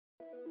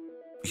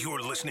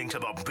You're listening to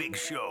The Big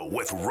Show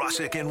with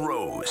Russick and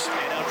Rose.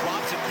 And now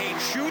drops it, Kane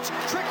shoots,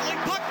 trickling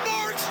puck,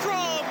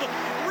 Nordstrom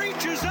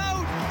reaches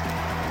out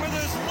with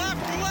his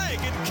left leg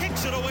and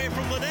kicks it away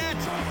from the net.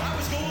 That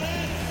was going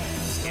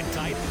in. In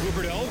tight,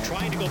 Huberdeau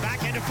trying to go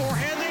backhand to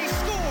forehand, they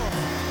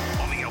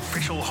score. On the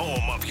official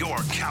home of your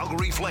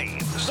Calgary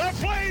Flames. The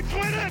Flames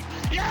win it!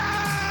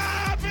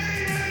 Yeah,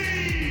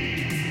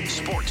 baby!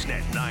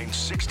 Sportsnet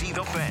 960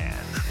 The Fan.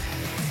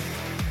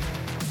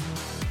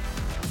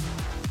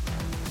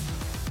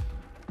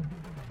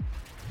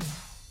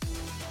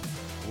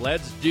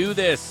 Let's do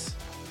this.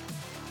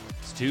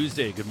 It's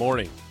Tuesday. Good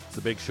morning. It's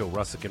the Big Show,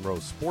 Russick and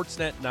Rose.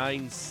 Sportsnet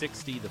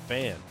 960, The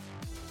Fan.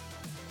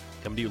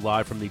 Coming to you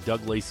live from the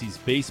Doug Lacey's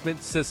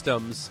Basement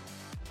Systems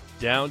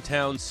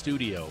downtown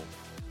studio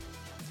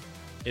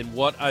in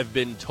what I've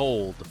been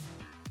told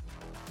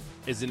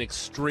is an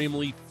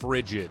extremely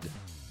frigid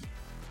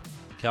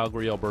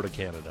Calgary, Alberta,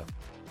 Canada.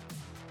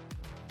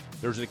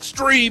 There's an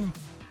extreme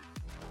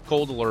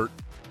cold alert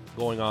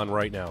going on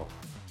right now.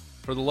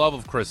 For the love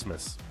of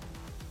Christmas,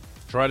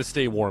 try to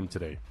stay warm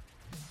today.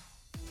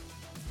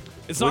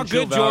 It's not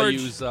good, George.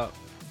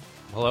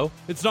 Hello?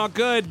 It's not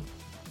good.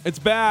 It's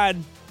bad.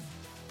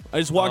 I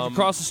just walked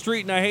across the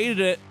street and I hated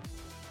it.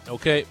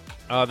 Okay,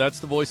 that's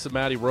the voice of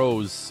Maddie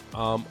Rose.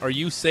 Are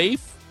you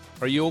safe?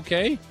 Are you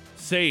okay?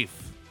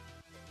 Safe.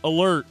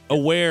 Alert.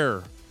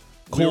 Aware.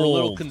 Cold. We were a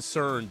little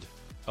concerned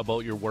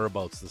about your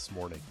whereabouts this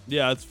morning.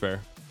 Yeah, that's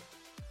fair.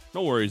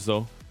 No worries,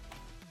 though.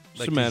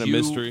 Just a Like, man of 'cause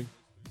mystery.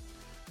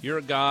 You're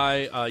a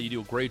guy, you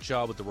do a great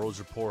job with the Rose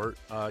Report.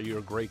 You're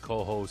a great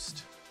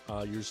co-host.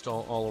 You're just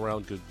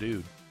all-around good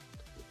dude.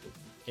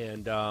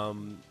 And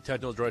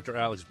technical director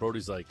Alex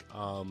Brody's like,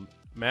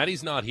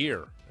 Maddie's not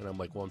here. And I'm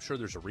like, well, I'm sure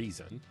there's a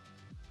reason.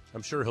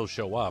 I'm sure he'll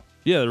show up.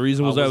 Yeah, the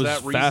reason was I was was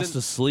that reason? fast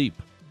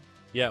asleep.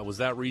 Yeah, was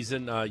that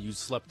reason you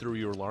slept through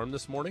your alarm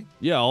this morning?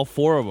 Yeah, all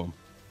four of them.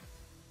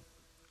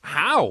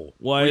 How?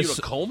 Well, Were I you in ass-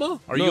 a coma?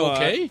 Are No, you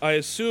okay? I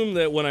assume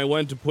that when I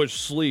went to push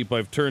sleep,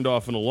 I've turned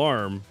off an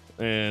alarm.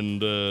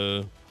 And,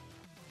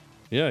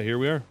 yeah, here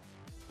we are.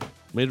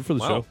 Made it for the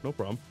Wow. show. No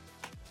problem.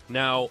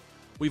 Now,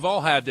 we've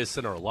all had this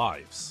in our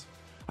lives.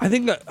 I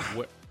think that...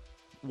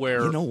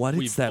 Where You know what?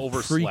 we've It's that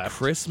overslept.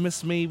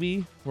 pre-Christmas,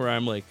 maybe, where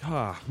I'm like,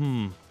 A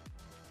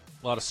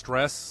lot of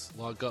stress,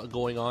 a lot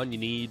going on. You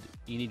need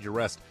your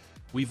rest.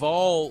 We've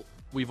all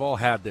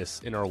had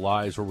this in our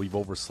lives where we've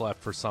overslept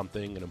for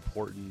something, an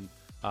important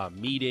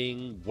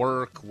meeting,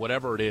 work,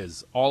 whatever it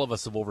is. All of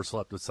us have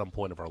overslept at some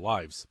point of our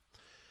lives.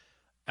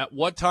 At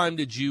what time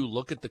did you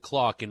look at the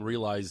clock and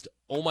realized,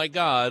 oh my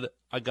God,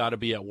 I got to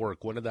be at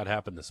work? When did that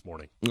happen this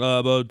morning?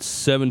 About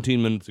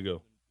 17 minutes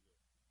ago.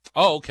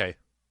 Oh, okay.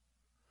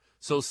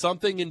 So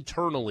something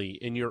internally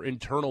in your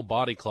internal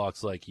body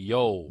clock's like,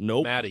 yo,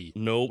 Nope. Maddie,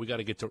 Nope. we got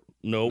to get to...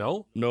 Nope.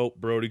 No? Nope.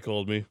 Brody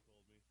called me.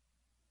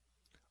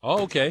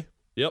 Oh, okay.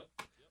 Yep.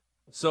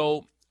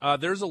 So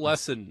there's a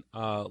lesson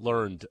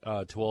learned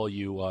to all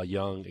you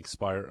young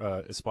aspiring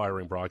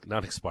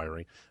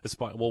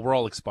well, we're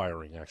all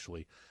expiring,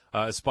 actually.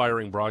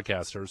 Aspiring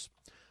broadcasters.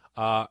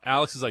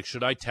 Alex is like,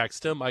 should I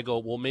text him? I go,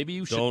 well, maybe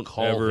you should Don't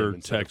call ever him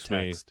instead text of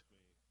me. text.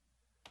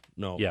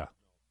 No. Yeah.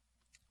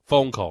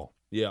 Phone call.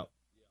 Yeah.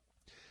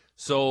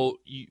 So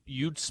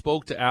you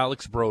spoke to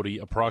Alex Brody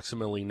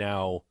approximately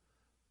now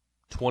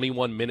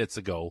 21 minutes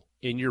ago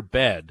in your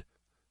bed,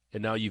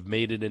 and now you've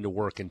made it into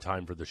work in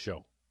time for the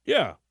show.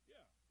 Yeah.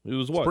 It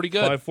was what? pretty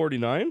good.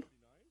 5:49,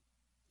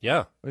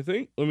 Yeah, I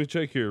think. Let me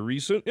check here.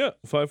 Recent. Yeah,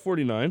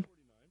 5:49.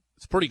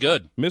 it's pretty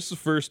good. Missed the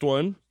first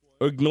one.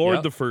 Ignored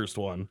Yep. the first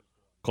one.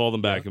 Called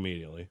them back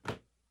immediately.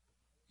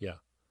 Yeah.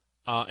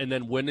 And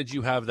then when did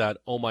you have that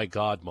oh my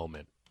God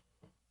moment?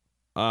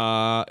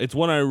 It's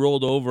when I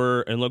rolled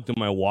over and looked at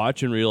my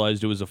watch and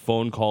realized it was a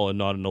phone call and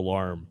not an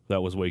alarm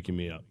that was waking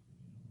me up.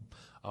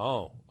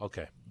 Oh,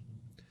 okay.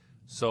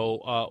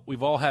 So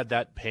we've all had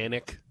that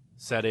panic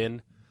set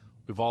in.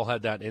 We've all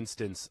had that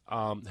instance.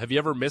 Have you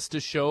ever missed a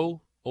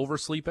show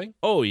oversleeping?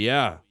 Oh,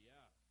 yeah.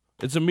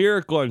 It's a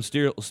miracle I'm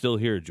still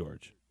here,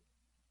 George.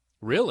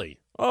 Really?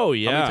 Oh,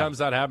 yeah. How many times has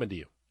that happened to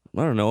you?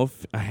 I don't know,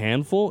 a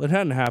handful? It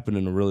hadn't happened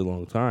in a really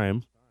long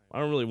time. I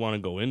don't really want to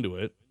go into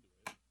it.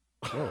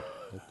 Oh,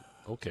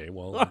 okay.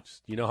 Well,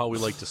 you know how we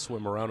like to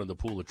swim around in the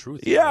pool of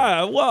truth.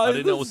 Yeah, well... I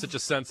didn't know it was such a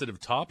sensitive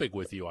topic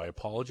with you. I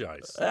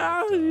apologize.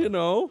 You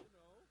know.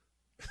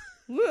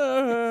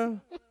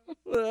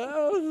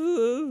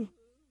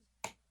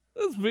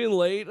 It's being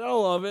late. I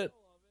love it.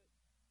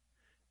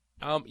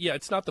 Yeah,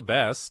 it's not the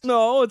best.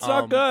 No, it's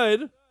not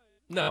good.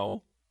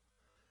 No.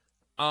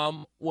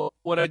 Well,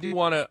 what I do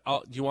want to,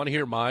 do you want to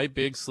hear my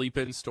big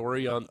sleep-in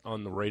story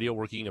on the radio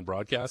working in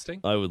broadcasting?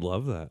 I would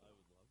love that.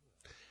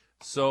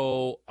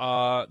 So,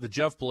 the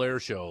Jeff Blair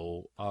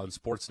show on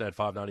Sportsnet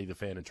 590 The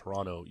Fan in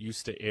Toronto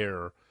used to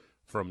air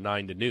from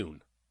 9 to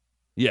noon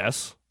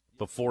Yes.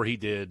 before he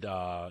did,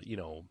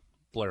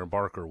 Blair and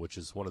Barker, which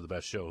is one of the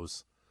best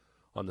shows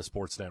on the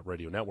Sportsnet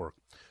radio network.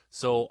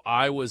 So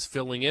I was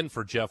filling in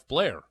for Jeff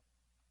Blair.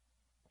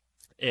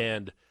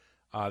 And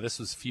this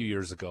was a few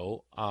years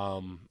ago.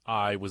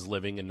 I was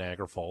living in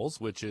Niagara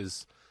Falls, which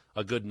is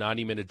a good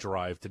 90-minute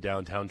drive to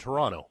downtown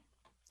Toronto.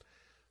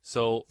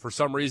 So for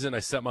some reason, I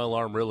set my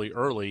alarm really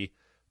early.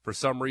 For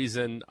some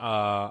reason,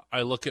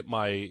 I look at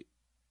my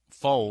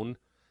phone.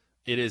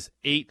 It is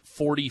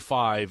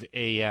 8:45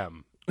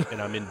 a.m.,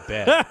 and I'm in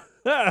bed.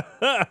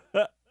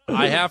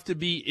 I have to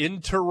be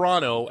in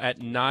Toronto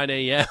at 9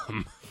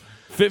 a.m.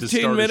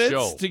 15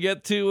 minutes to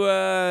get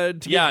to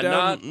get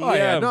down.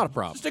 Not a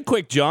problem. Just a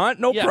quick jaunt,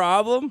 no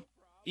problem.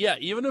 Yeah,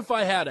 even if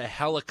I had a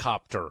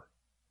helicopter,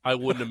 I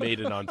wouldn't have made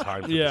it on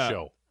time for the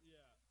show.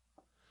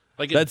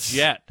 Like a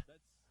jet.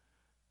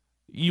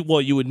 You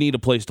would need a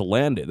place to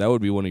land it. That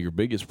would be one of your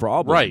biggest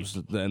problems.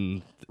 Right.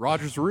 Then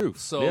Rogers Roof.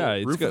 So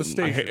it's roof of the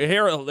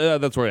station.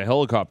 That's where a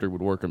helicopter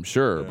would work, I'm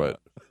sure. But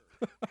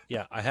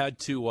yeah, I had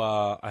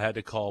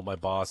to call my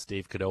boss,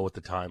 Dave Cadeau, at the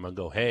time and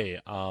go,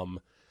 hey,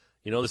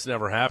 this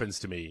never happens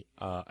to me.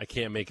 I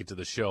can't make it to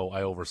the show.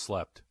 I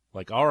overslept.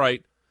 Like, all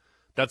right,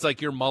 that's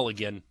like your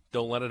mulligan.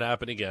 Don't let it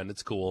happen again.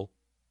 It's cool.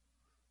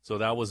 So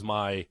that was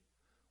my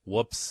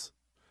whoops.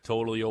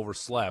 Totally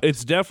overslept.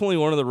 It's definitely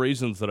one of the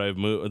reasons that I've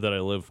moved, that I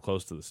live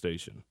close to the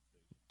station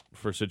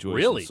for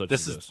situations such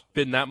as this. Has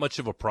been that much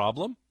of a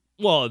problem?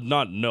 Well,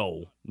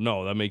 no,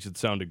 that makes it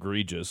sound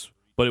egregious.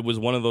 But it was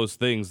one of those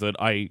things that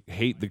I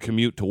hate the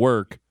commute to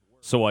work,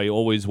 so I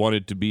always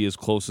wanted to be as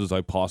close as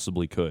I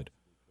possibly could.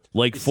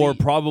 Like for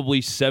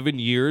probably 7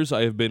 years,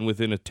 I have been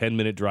within a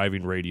 10-minute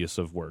driving radius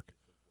of work.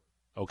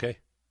 Okay.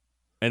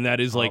 And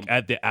that is like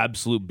at the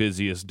absolute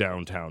busiest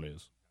downtown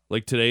is.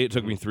 Like today, it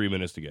took me 3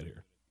 minutes to get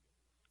here.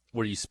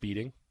 Were you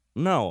speeding?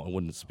 No, I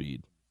wouldn't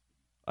speed.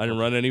 I didn't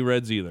run any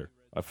reds either.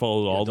 I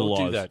followed all the laws.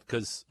 Don't do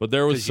that, but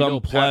there was some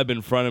pleb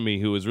in front of me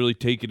who was really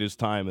taking his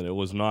time, and it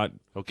was not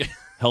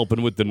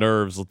helping with the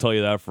nerves. I'll tell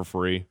you that for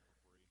free.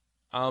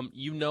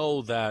 You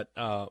know that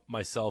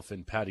myself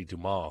and Patty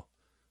Dumas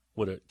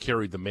would have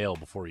carried the mail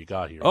before you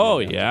got here. Oh,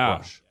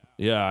 yeah.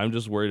 Yeah, I'm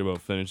just worried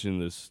about finishing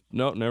this.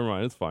 No, never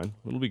mind. It's fine.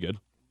 It'll be good.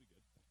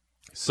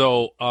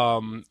 So,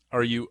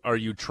 are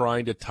you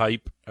trying to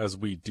type as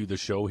we do the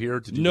show here?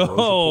 To do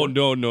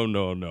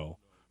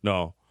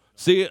No.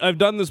 See, I've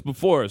done this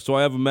before, so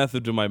I have a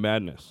method to my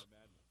madness.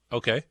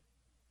 Okay.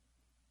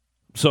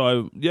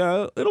 So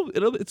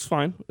it's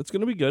fine. It's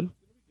gonna be good.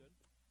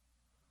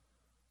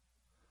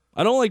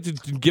 I don't like to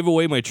give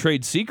away my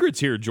trade secrets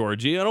here,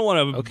 Georgie. I don't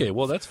want to. Okay,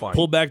 well that's fine.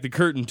 Pull back the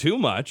curtain too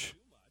much.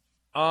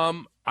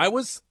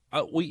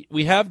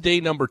 We have day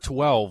number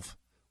 12,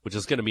 which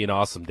is going to be an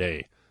awesome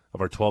day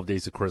of our 12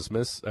 days of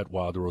Christmas at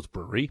Wild Rose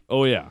Brewery.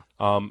 Oh yeah.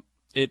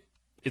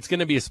 It's going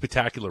to be a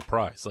spectacular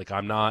prize. Like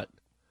I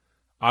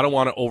don't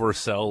want to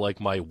oversell like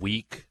my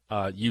weak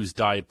use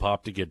Diet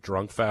Pop to get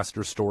drunk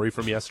faster story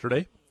from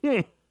yesterday.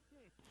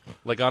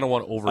 Like I don't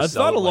want to oversell. I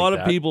thought a lot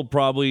of people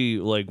probably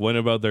like went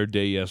about their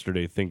day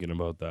yesterday thinking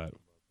about that.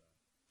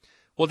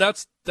 Well,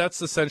 that's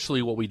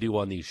essentially what we do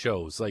on these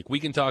shows. Like we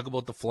can talk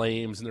about the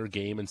Flames and their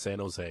game in San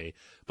Jose,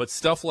 but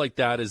stuff like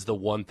that is the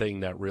one thing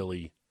that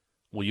really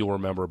you'll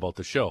remember about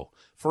the show.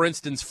 For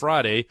instance,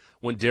 Friday,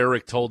 when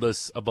Derek told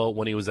us about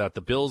when he was at the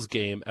Bills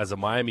game as a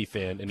Miami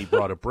fan and he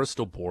brought a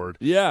Bristol board,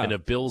 and a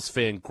Bills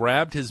fan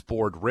grabbed his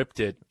board, ripped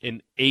it,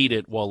 and ate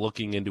it while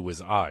looking into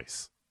his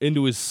eyes.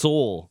 Into his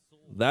soul.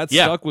 That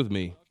stuck with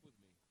me.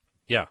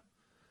 Yeah.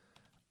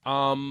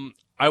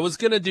 I was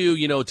going to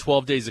do,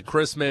 12 Days of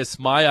Christmas.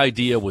 My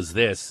idea was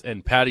this,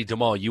 and Patty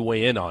Dumas, you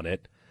weigh in on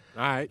it.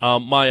 All right.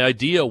 My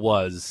idea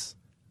was,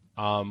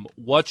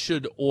 what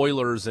should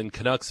Oilers and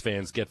Canucks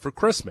fans get for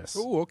Christmas?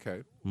 Oh,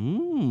 okay.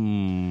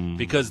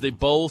 Because they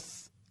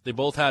both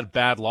had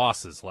bad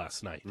losses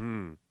last night.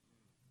 And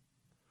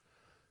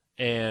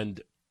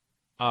in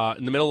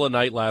the middle of the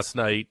night last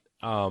night,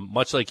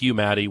 much like you,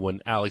 Maddie,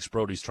 when Alex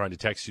Brody's trying to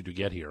text you to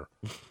get here,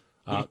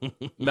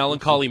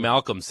 Melancholy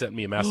Malcolm sent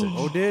me a message.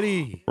 Oh, did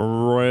he?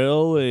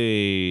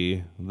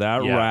 Really?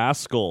 That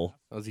rascal.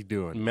 How's he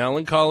doing?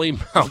 Melancholy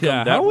Malcolm,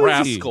 that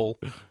rascal.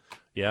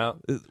 Yeah.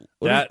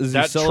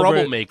 That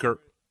troublemaker.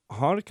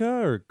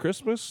 Hanukkah or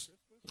Christmas?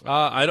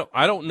 I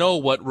don't know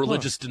what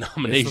religious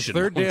denomination it's the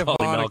third day of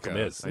Melancholy Hanukkah. Malcolm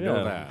is. I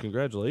know that.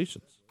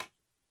 Congratulations.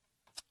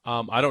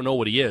 I don't know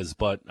what he is,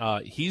 but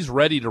he's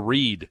ready to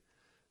read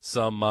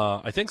some,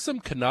 I think some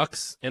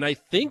Canucks, and I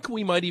think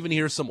we might even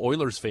hear some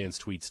Oilers fans'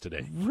 tweets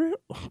today.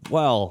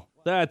 Well,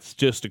 that's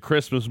just a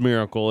Christmas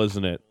miracle,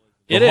 isn't it?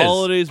 The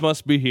holidays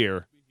must be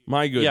here.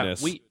 My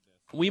goodness. Yeah,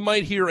 we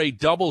might hear a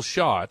double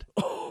shot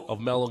of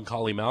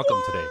Melancholy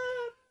Malcolm today.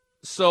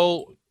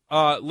 So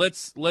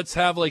let's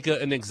have like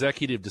an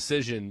executive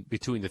decision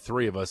between the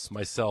three of us,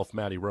 myself,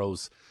 Matty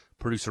Rose,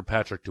 producer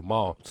Patrick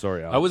Dumas.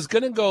 Sorry, I was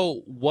going to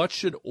go, what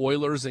should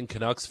Oilers and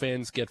Canucks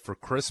fans get for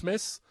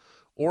Christmas?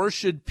 Or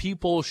should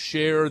people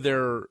share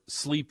their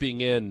sleeping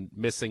in,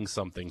 missing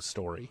something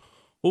story?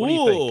 What do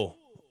you think?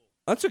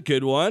 That's a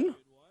good one.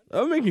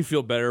 That would make me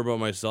feel better about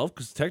myself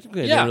because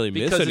technically I didn't really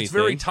miss anything. Yeah, because it's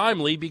very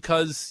timely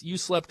because you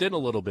slept in a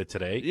little bit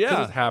today.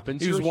 Yeah. It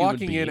happens. He was You're a human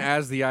walking being. in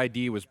as the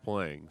ID was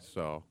playing,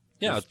 so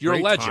yeah, it's you're a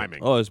great legend. timing.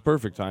 Oh, it's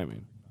perfect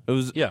timing. It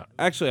was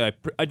actually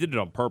I did it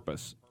on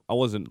purpose. I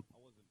wasn't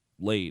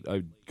late.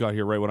 I got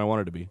here right when I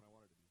wanted to be.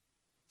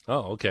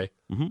 Oh, okay.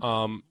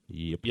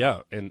 Yep.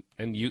 Yeah, and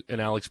you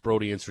and Alex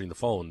Brody answering the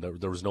phone.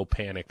 There was no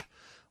panic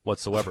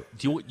whatsoever.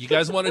 Do you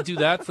guys want to do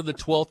that for the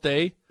 12th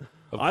day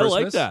of I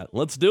Christmas? like that.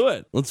 Let's do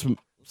it. Let's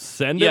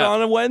send it Yeah.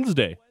 on a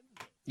Wednesday.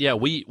 Yeah,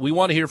 we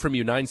want to hear from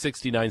you.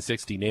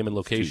 960-960, name and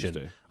location.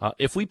 Tuesday.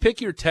 If we pick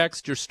your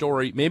text, your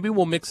story, maybe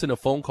we'll mix in a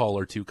phone call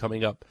or two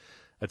coming up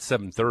at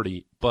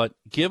 7:30. But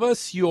give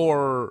us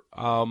your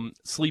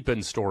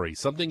sleep-in story,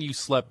 something you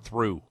slept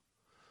through.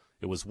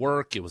 It was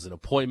work, it was an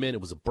appointment,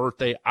 it was a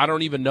birthday. I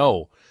don't even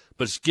know.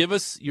 But just give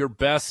us your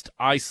best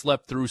I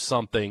slept through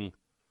something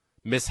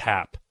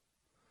mishap.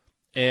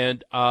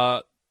 And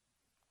the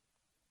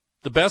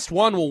best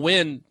one will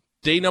win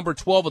day number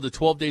 12 of the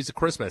 12 Days of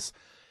Christmas.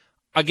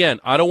 Again,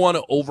 I don't want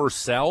to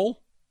oversell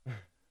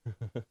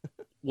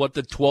what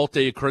the 12th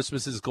day of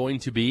Christmas is going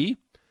to be,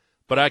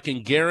 but I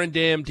can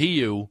guarantee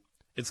you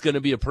it's going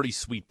to be a pretty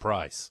sweet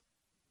prize.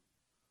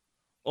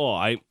 Oh,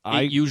 It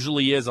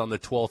usually is on the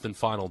 12th and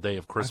final day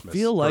of Christmas.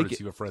 feel like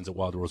courtesy of friends at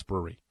Wild Rose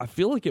Brewery. I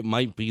feel like it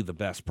might be the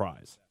best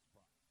prize.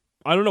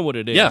 I don't know what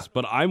it is, Yeah.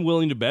 but I'm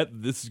willing to bet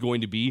this is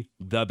going to be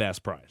the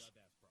best prize.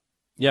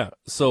 Yeah,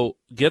 so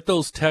get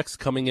those texts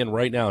coming in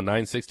right now,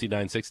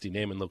 960-960,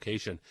 name and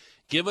location.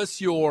 Give us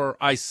your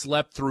I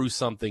slept through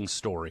something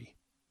story.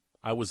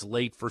 I was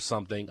late for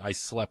something. I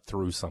slept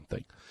through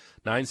something.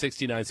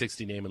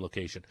 960-960, name and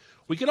location.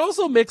 We could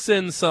also mix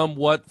in some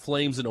what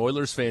Flames and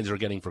Oilers fans are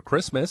getting for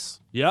Christmas.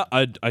 Yeah,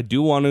 I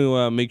do want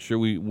to make sure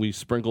we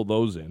sprinkle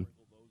those in.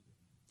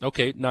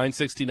 Okay,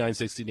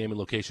 960-960, name and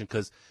location,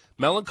 because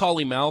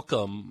Melancholy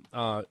Malcolm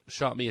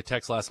shot me a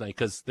text last night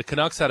because the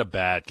Canucks had a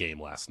bad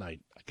game last night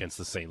against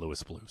the St.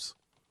 Louis Blues.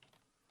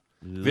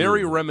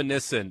 Very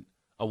reminiscent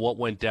of what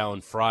went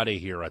down Friday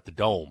here at the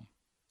Dome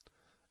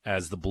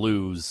as the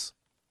Blues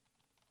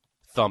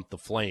thumped the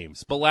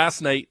Flames. But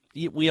last night,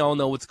 we all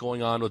know what's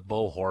going on with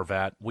Bo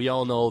Horvat. We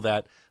all know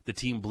that the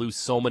team blew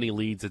so many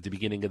leads at the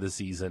beginning of the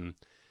season.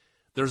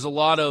 There's a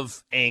lot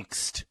of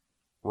angst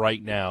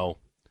right now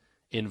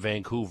in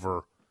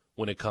Vancouver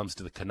when it comes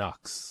to the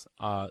Canucks.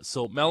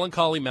 So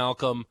Melancholy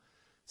Malcolm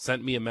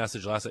sent me a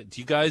message last night.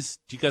 Do you guys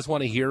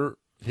want to hear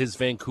his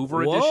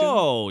Vancouver edition?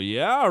 Whoa,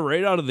 yeah,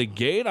 right out of the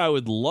gate. I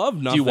would love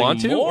nothing Do you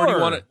want to, more. or do you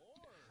want to?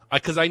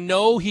 Because I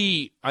know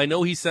he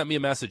sent me a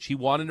message. He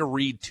wanted to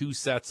read two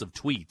sets of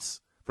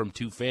tweets from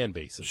two fan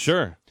bases.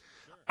 Sure.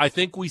 I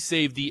think we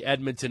saved the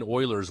Edmonton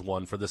Oilers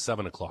one for the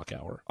 7 o'clock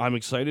hour. I'm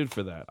excited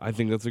for that. I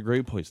think that's a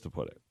great place to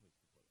put it.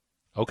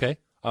 Okay.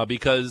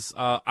 Because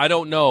I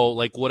don't know,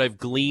 like what I've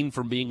gleaned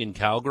from being in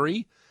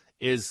Calgary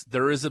is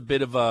there is a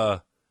bit of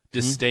a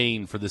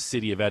disdain for the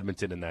city of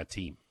Edmonton and that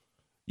team.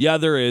 Yeah,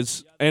 there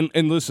is. And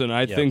listen,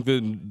 I Yeah. think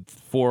that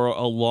for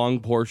a long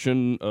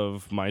portion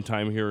of my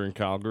time here in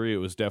Calgary, it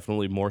was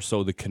definitely more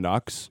so the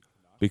Canucks,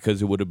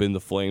 because it would have been the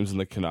Flames and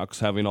the Canucks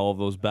having all of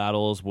those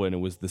battles when it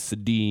was the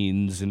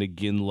Sedins and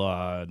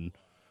Iginla and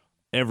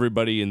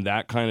everybody in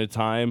that kind of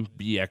time,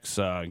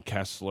 Bieksa and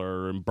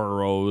Kessler and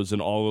Burrows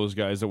and all those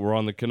guys that were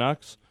on the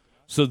Canucks.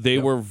 So they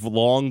were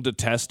long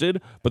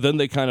detested, but then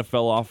they kind of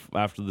fell off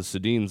after the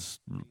Sedins,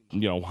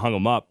 hung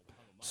them up.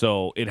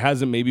 So it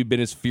hasn't maybe been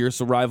as fierce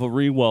a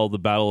rivalry while the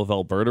Battle of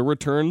Alberta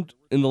returned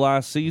in the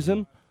last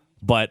season.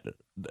 But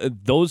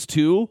those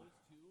two,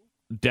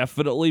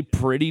 definitely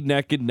pretty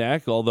neck and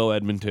neck, although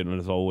Edmonton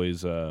is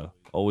always a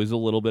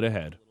little bit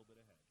ahead.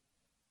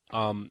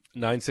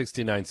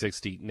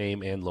 960-960,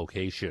 name and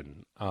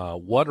location.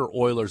 What are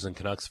Oilers and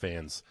Canucks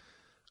fans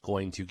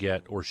going to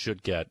get or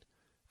should get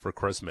for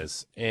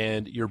Christmas?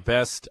 And your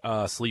best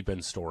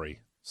sleep-in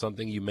story,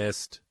 something you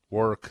missed,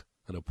 work,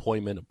 an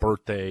appointment, a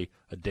birthday,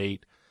 a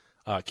date.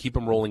 Keep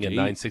them rolling at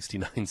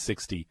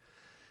 960-960,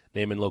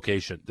 name and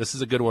location. This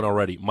is a good one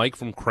already. Mike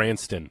from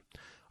Cranston.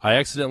 I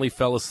accidentally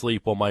fell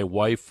asleep while my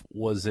wife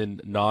was in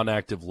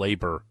non-active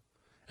labor,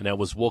 and I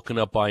was woken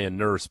up by a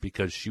nurse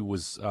because she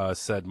was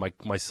said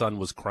my son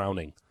was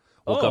crowning.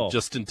 Woke up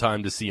just in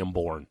time to see him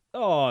born.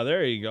 Oh,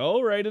 there you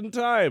go. Right in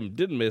time.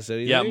 Didn't miss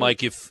anything. Yeah,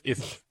 Mike, if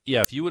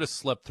you would have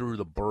slept through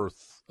the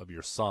birth of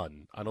your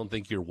son, I don't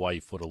think your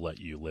wife would have let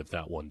you live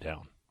that one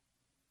down.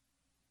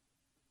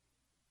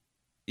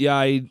 Yeah,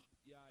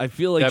 I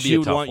feel like That'd be she a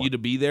would tough want you one. to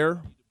be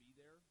there.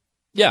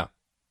 Yeah,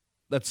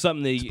 That's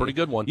something that it's a pretty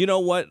good one. You know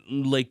what?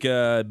 Like,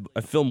 I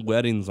film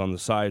weddings on the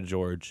side,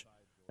 George.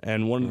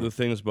 And one of the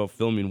things about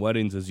filming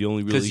weddings is you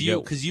only really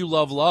Because you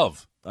love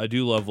love. I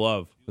do love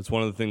love. That's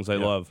one of the things I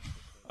love.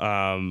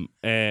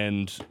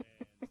 And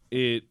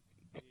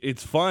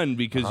it's fun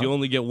because you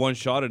only get one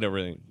shot at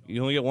everything.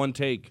 You only get one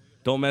take.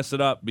 Don't mess it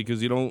up because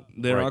they're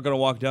Right. not going to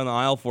walk down the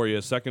aisle for you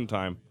a second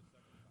time.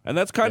 And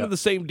that's kind of the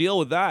same deal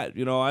with that.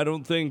 I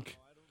don't think,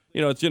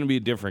 it's going to be a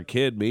different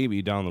kid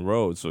maybe down the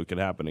road, so it could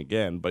happen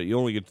again. But you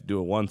only get to do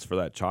it once for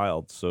that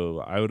child. So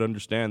I would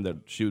understand that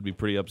she would be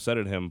pretty upset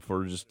at him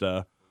for just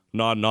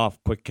nodding off,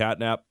 quick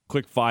catnap,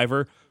 quick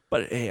fiver.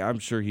 But hey, I'm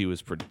sure he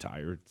was pretty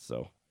tired.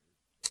 So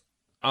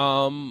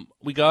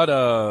we got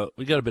a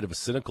bit of a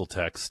cynical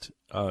text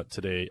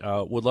today.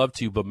 Would love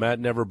to, but Matt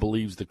never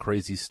believes the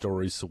crazy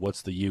stories, so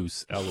what's the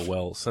use?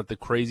 LOL. Sent the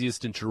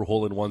craziest and true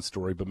hole-in-one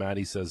story, but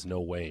Matty says no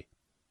way.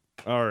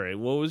 All right.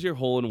 What was your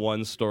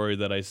hole-in-one story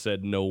that I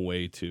said no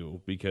way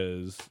to?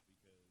 Because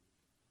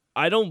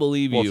I don't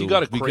believe Well, you. if you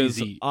got a because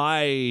crazy-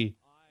 I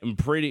am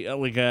pretty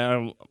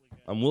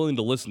I'm willing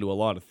to listen to a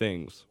lot of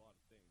things.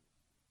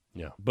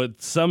 Yeah.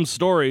 But some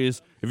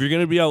stories, if you're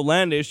going to be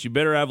outlandish, you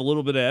better have a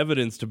little bit of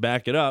evidence to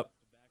back it up.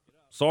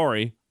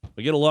 Sorry.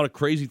 I get a lot of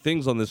crazy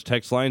things on this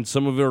text line.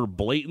 Some of it are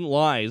blatant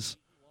lies.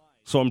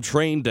 So I'm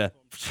trained to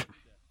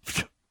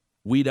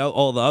weed out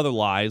all the other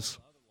lies.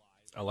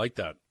 I like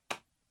that.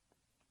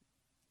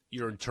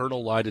 Your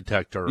internal lie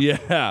detector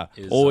Yeah.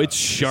 is, it's is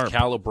sharp.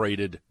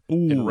 calibrated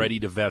Ooh. and ready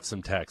to vet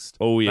some text.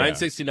 Oh, yeah.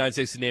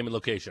 960 name and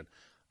location.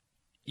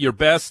 Your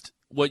best,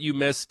 what you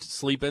missed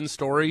sleep-in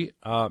story.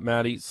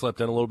 Maddie slept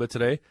in a little bit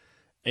today.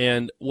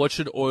 And what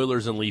should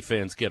Oilers and Leaf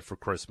fans get for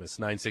Christmas?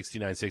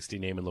 960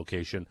 name and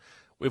location.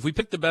 If we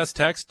pick the best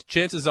text,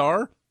 chances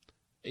are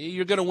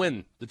you're going to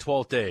win the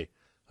 12th day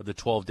of the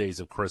 12 days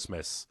of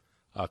Christmas,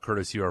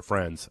 courtesy of our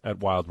friends at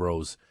Wild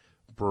Rose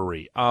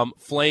Brewery.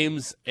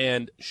 Flames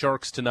and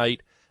Sharks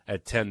tonight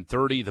at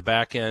 10:30. The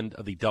back end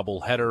of the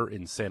doubleheader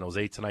in San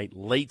Jose tonight.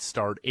 Late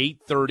start,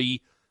 8:30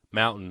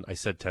 Mountain. I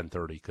said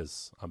 10:30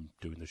 because I'm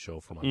doing the show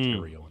from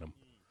Ontario and I'm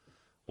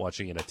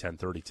watching it at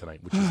 10:30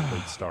 tonight, which is a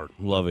late start.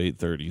 Love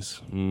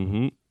 8:30s.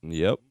 Mm-hmm.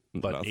 Yep.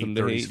 But Nothing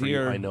to 8:30 hate for you.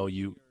 here. I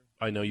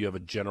know you have a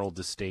general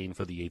disdain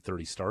for the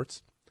 8:30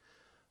 starts.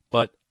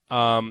 But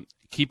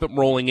keep it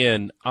rolling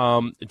in.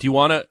 Do you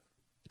want to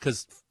 –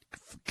 because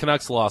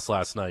Canucks lost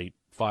last night,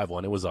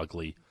 5-1. It was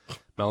ugly.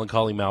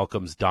 Melancholy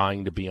Malcolm's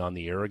dying to be on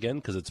the air again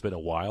because it's been a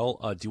while.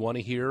 Do you want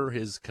to hear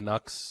his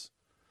Canucks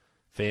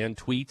fan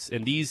tweets?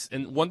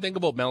 And one thing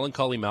about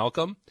Melancholy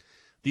Malcolm,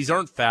 these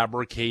aren't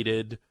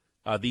fabricated.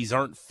 These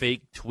aren't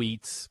fake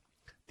tweets.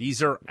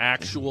 These are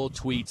actual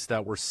tweets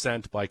that were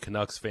sent by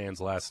Canucks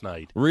fans last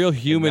night. Real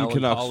human And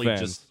Canucks Melancholy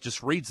fans.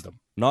 just reads them.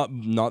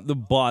 Not the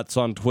bots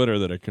on Twitter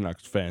that are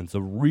Canucks fans.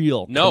 The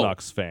real No.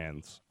 Canucks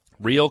fans.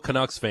 Real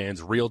Canucks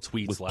fans, real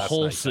tweets With last night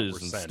that pulses were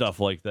and sent. stuff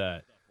like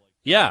that.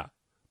 Yeah,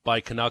 by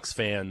Canucks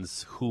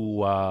fans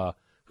who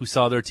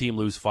saw their team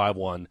lose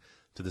 5-1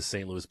 to the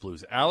St. Louis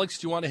Blues. Alex,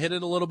 do you want to hit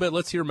it a little bit?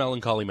 Let's hear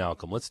Melancholy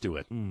Malcolm. Let's do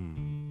it.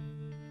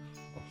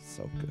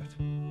 So good.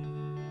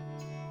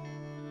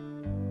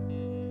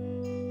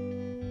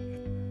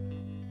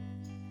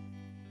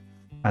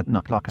 At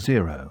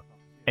Nucluck0.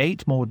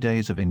 8 more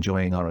days of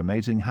enjoying our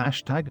amazing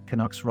hashtag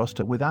Canucks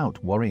roster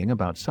without worrying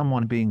about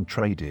someone being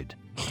traded.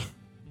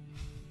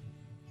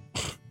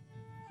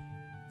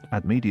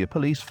 At Media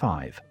Police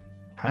 5.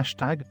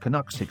 Hashtag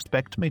Canucks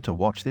expect me to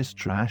watch this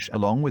trash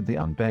along with the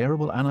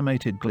unbearable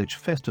animated glitch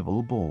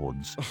festival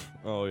boards.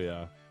 Oh,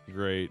 yeah.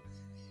 Great.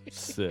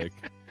 Sick.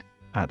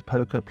 At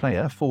Poker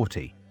Player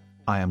 40.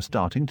 I am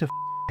starting to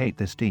hate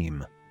this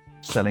team.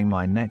 Selling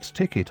my next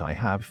ticket I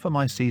have for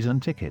my season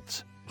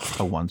tickets.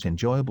 A once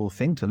enjoyable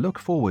thing to look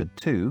forward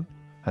to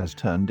has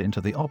turned into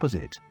the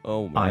opposite.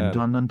 Oh, man. I'm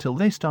done until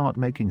they start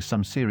making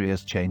some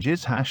serious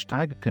changes.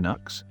 Hashtag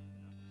Canucks.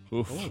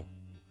 Oof.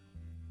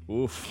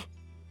 Oof.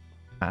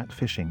 At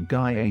Fishing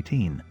Guy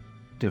 18.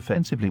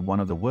 Defensively one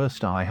of the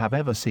worst I have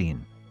ever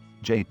seen.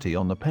 JT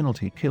on the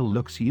penalty kill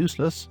looks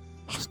useless.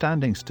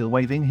 Standing still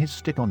waving his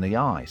stick on the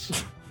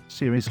ice.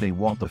 Seriously,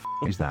 what the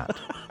is that?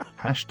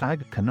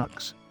 Hashtag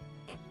Canucks.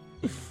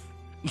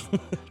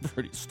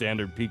 Pretty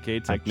standard PK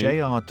At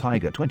technique. JR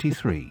Tiger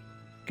 23.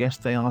 Guess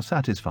they are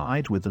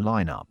satisfied with the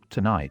lineup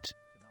tonight.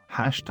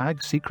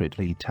 Hashtag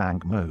secretly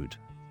tank mode.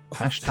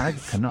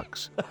 Hashtag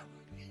Canucks.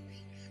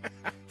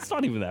 It's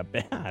not even that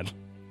bad.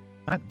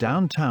 At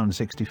Downtown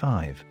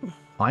 65.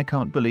 I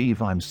can't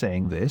believe I'm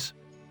saying this,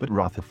 but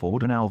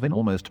Rutherford and Alvin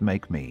almost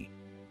make me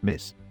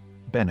miss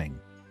Benning.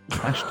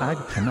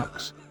 Hashtag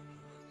Canucks.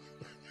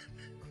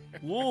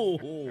 Whoa.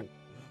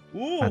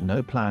 Whoa. At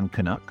No Plan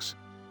Canucks.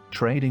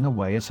 Trading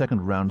away a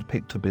second round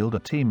pick to build a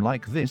team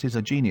like this is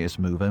a genius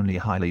move only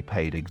highly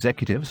paid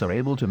executives are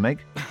able to make,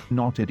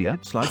 not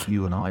idiots like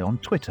you and I on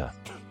Twitter.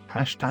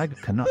 Hashtag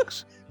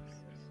Canucks.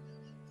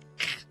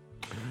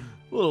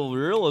 Little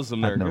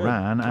realism there. At Good.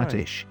 Naran at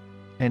Right. Ish.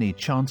 Any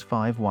chance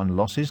 5-1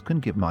 losses can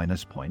give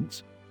minus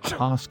points?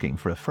 Asking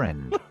for a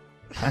friend.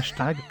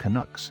 Hashtag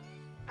Canucks.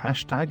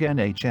 Hashtag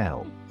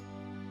NHL.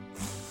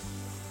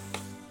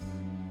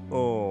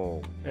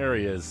 Oh. There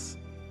he is.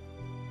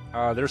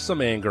 There's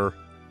some anger.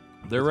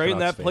 They're with right in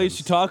Canucks that place fans.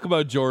 you talk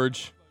about,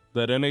 George.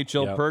 That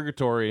NHL Yep.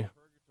 purgatory.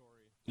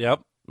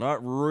 Yep. Not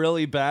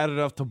really bad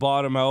enough to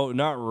bottom out.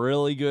 Not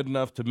really good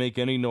enough to make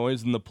any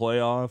noise in the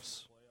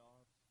playoffs.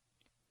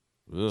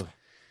 Ugh.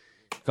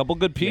 Couple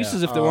good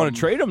pieces if they want to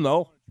trade them,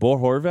 though. Bo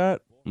Horvat,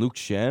 Luke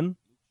Shen.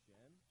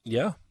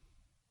 Yeah.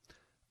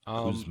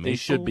 They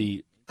should Kuzmenko?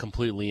 be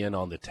completely in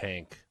on the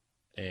tank,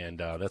 and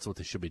that's what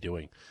they should be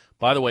doing.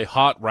 By the way,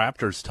 hot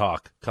Raptors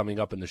talk coming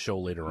up in the show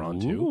later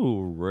on, too.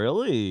 Ooh,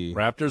 really?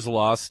 Raptors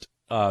lost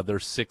their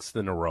 6th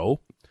in a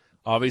row.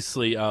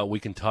 Obviously, we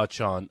can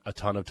touch on a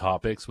ton of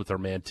topics with our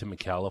man Tim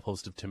McAuliffe,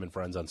 host of Tim and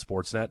Friends on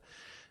Sportsnet,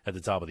 at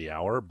the top of the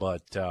hour.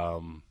 But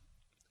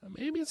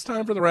maybe it's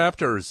time for the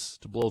Raptors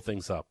to blow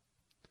things up.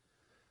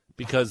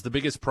 Because the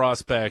biggest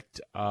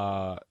prospect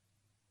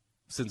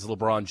since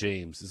LeBron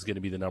James is going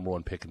to be the number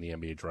 1 pick in the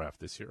NBA draft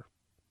this year.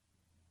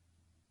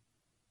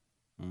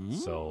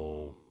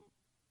 So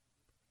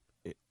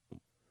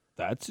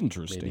That's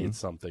interesting. maybe it's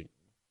something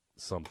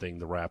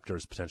the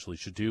Raptors potentially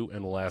should do.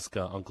 And we'll ask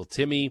Uncle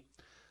Timmy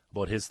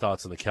about his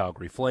thoughts on the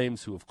Calgary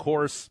Flames, who, of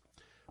course,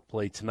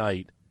 play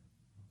tonight,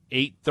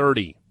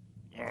 8:30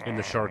 in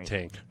the Shark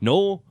Tank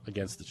No,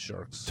 against the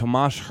Sharks.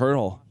 Tomas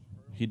Hertl.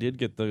 He did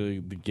get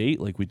the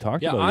gate like we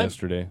talked about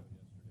yesterday.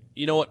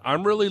 You know what?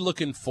 I'm really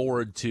looking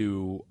forward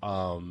to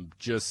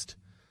just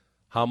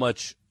how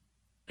much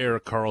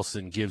Erik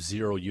Karlsson gives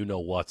zero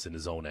you-know-whats in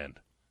his own end.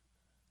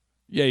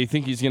 Yeah, you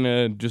think he's going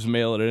to just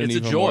mail it in It's a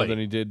even joy. more than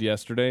he did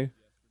yesterday?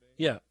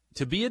 Yeah,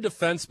 to be a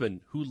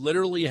defenseman who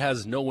literally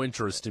has no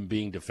interest in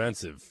being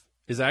defensive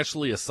is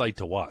actually a sight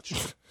to watch.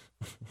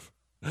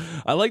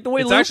 I like the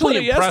way It's Luke actually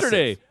put it impressive.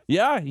 yesterday.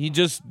 Yeah, he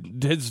just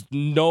has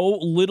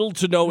little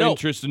to no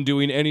interest in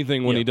doing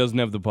anything when he doesn't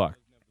have the puck.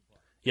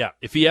 Yeah,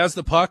 if he has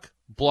the puck,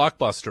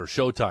 blockbuster,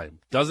 showtime.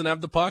 Doesn't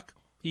have the puck,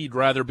 he'd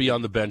rather be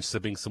on the bench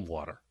sipping some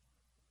water.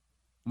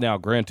 Now,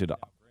 granted,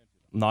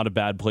 not a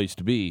bad place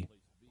to be,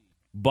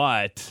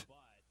 but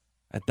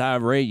at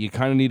that rate, you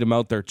kind of need him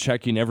out there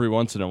checking every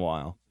once in a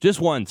while.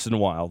 Just once in a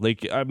while.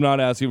 Like, I'm not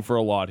asking for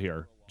a lot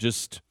here.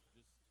 Just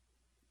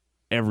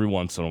every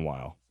once in a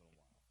while.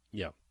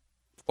 Yeah.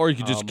 Or you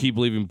could just keep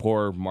leaving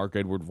poor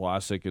Mark-Edward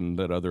Vlasic and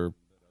that other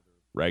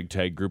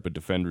ragtag group of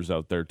defenders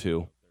out there,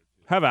 too.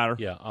 Have at her,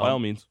 Yeah, by all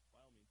means.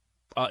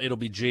 It'll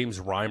be James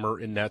Reimer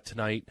in net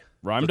tonight.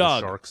 Rhyme for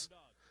dog. The Sharks.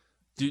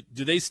 Do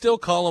they still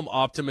call him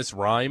Optimus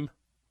Rhyme?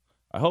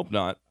 I hope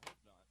not.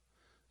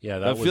 Yeah,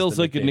 That was feels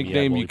the like a he had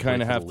nickname when you he played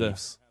kind of for have the to.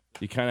 Leafs.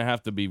 You kind of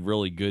have to be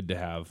really good to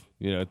have.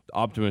 You know,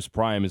 Optimus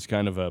Prime is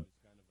kind of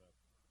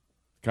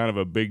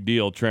a big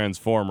deal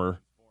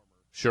transformer.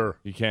 Sure.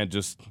 You can't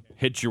just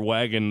hitch your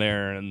wagon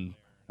there and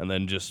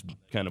then just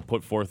kind of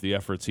put forth the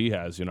efforts he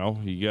has. You know,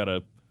 you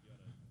gotta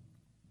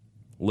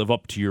live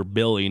up to your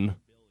billing.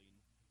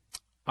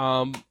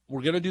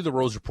 We're gonna do the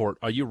Rose Report.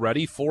 Are you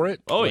ready for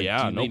it? Oh Like,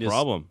 yeah, do you no need us-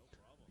 problem.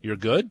 You're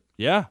good.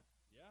 Yeah.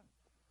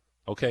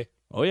 Okay.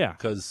 Oh yeah.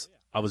 Because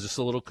I was just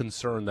a little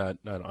concerned that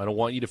I don't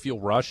want you to feel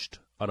rushed.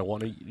 I don't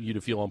want you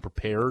to feel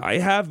unprepared. I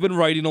have been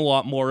writing a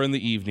lot more in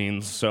the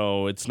evenings,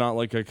 so it's not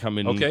like I come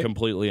in Okay.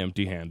 completely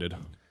empty-handed.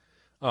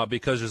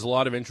 Because there's a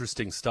lot of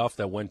interesting stuff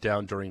that went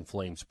down during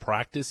Flames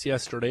practice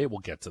yesterday. We'll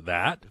get to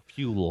that. A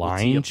few tee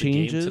line up the game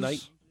changes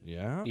tonight.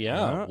 Yeah.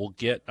 Yeah, we'll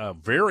get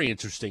very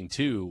interesting,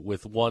 too,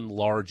 with one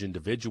large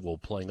individual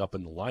playing up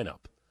in the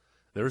lineup.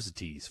 There's a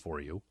tease for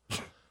you.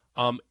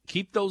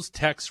 Keep those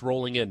texts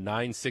rolling in,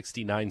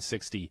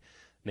 960,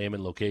 name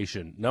and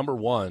location. Number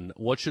one,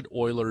 what should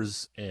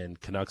Oilers and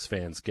Canucks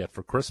fans get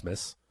for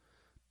Christmas?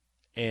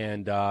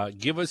 And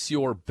give us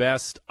your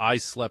best I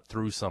slept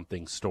through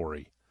something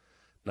story.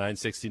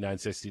 960,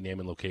 name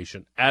and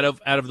location. Out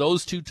of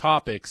those two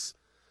topics,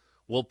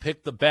 we'll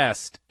pick the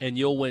best, and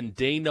you'll win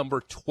day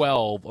number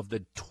 12 of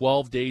the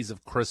 12 days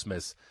of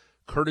Christmas,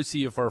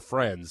 courtesy of our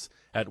friends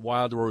at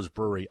Wild Rose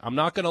Brewery. I'm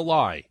not going to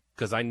lie,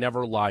 because I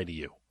never lie to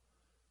you.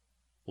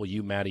 Well,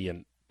 you, Maddie,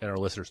 and our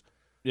listeners.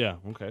 Yeah,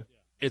 okay.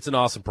 It's an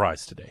awesome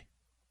prize today,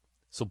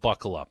 so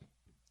buckle up.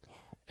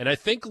 And I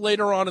think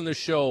later on in the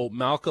show,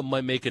 Malcolm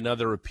might make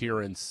another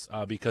appearance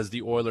because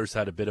the Oilers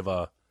had a bit of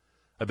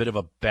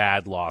a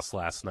bad loss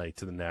last night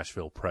to the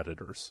Nashville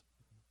Predators.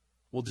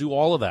 We'll do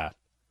all of that.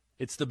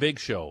 It's the big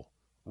show.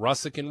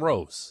 Russick and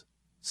Rose.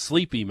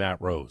 Sleepy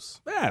Matt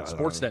Rose. Yeah,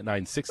 Sportsnet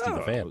 960,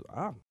 the fan.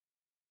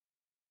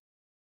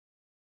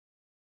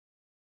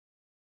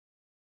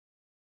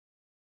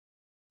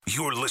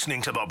 You're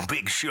listening to The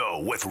Big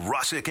Show with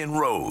Russick and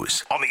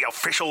Rose on the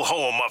official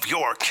home of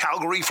your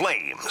Calgary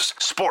Flames.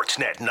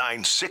 Sportsnet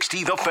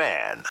 960, the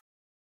fan.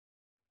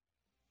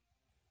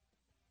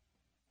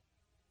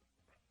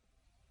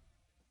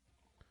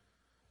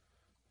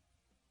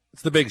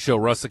 It's the big show,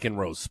 Russick and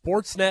Rose.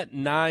 Sportsnet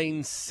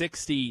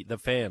 960, the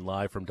fan,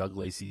 live from Doug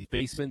Lacey's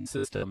Basement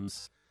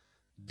Systems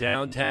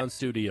downtown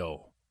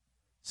studio.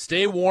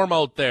 Stay warm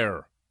out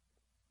there.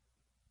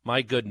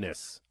 My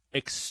goodness.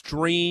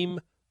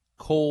 Extreme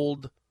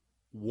cold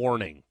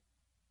warning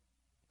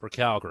for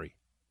Calgary.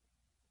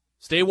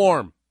 Stay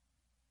warm.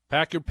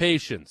 Pack your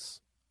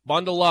patience.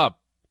 Bundle up.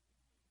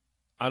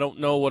 I don't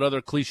know what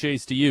other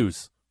cliches to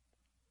use.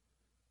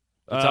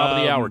 The top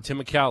of the hour, Tim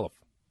McAuliffe.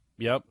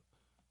 Yep.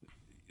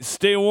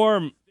 Stay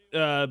warm.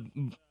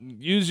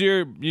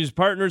 Use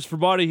partners for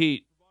body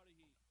heat.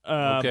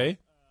 Okay.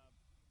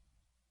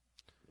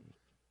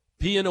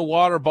 Pee in a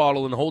water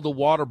bottle and hold the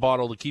water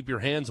bottle to keep your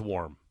hands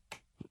warm.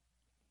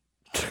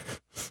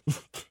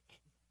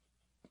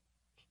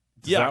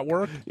 Does that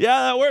work? Yeah,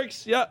 that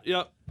works. Yep.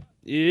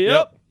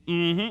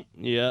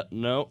 Mm-hmm. Yeah.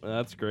 No,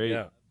 that's great.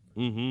 Yeah.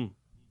 Mm-hmm.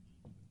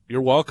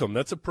 You're welcome.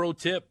 That's a pro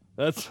tip.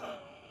 That's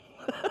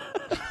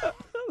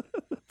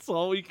that's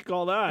all we can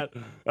call that.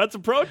 That's a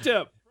pro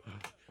tip.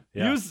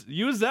 Yeah.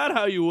 Use that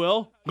how you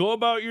will. Go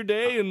about your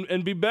day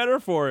and be better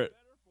for it.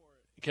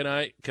 Can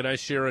I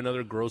share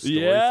another gross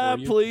story Yeah,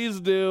 for you? please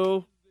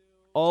do.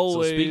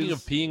 Always. So speaking of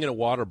peeing in a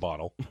water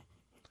bottle,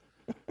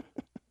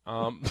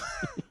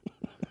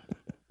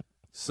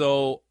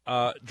 So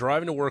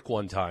driving to work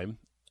one time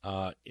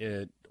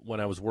when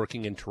I was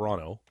working in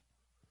Toronto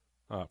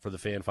for the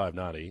Fan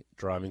 590,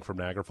 driving from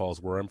Niagara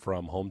Falls, where I'm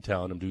from,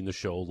 hometown. I'm doing the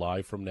show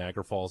live from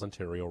Niagara Falls,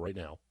 Ontario right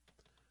now.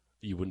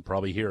 You wouldn't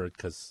probably hear it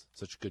because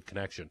such a good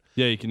connection.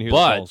 Yeah, you can hear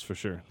But the falls for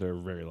sure. They're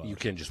very loud. You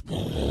can just in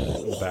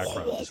the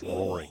background, just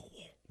roaring.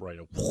 Right.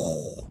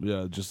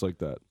 Yeah, just like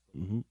that.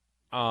 Mm-hmm.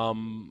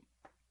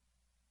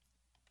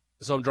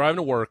 So I'm driving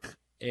to work,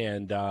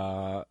 and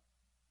I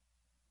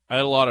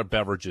had a lot of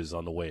beverages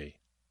on the way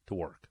to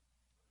work.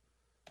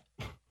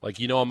 Like,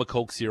 I'm a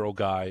Coke Zero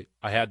guy.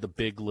 I had the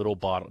big little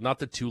bottle, not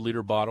the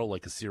 2-liter bottle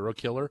like a serial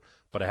killer,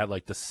 but I had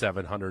like the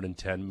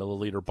 710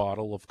 milliliter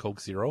bottle of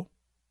Coke Zero.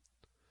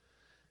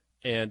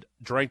 And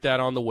drank that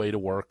on the way to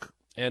work,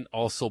 and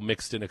also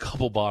mixed in a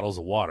couple bottles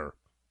of water.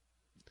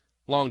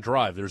 Long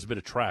drive. There's a bit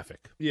of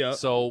traffic. Yeah.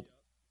 So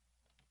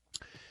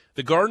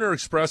the Gardiner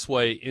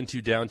Expressway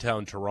into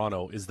downtown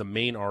Toronto is the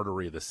main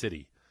artery of the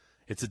city.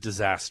 It's a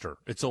disaster.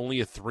 It's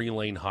only a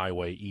 3-lane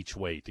highway each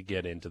way to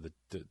get into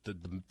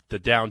the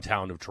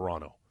downtown of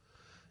Toronto.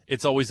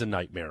 It's always a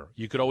nightmare.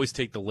 You could always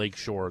take the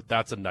Lakeshore.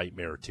 That's a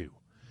nightmare too.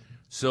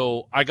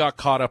 So I got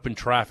caught up in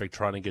traffic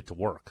trying to get to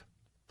work.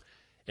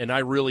 And I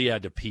really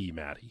had to pee,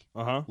 Matty.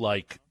 Uh-huh.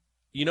 Like,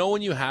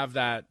 when you have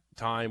that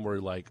time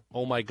where like,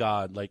 oh my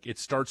God, like it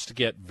starts to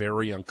get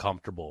very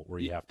uncomfortable where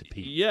you have to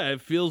pee. Yeah,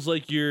 it feels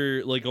like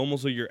you're like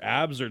almost like your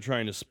abs are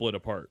trying to split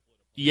apart.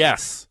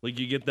 Yes. Like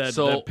you get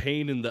that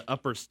pain in the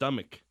upper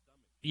stomach.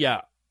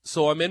 Yeah.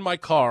 So I'm in my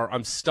car.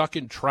 I'm stuck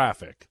in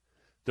traffic.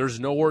 There's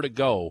nowhere to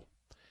go.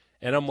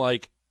 And I'm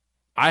like,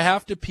 I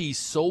have to pee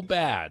so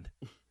bad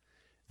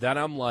that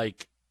I'm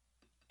like,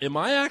 am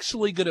I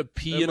actually going to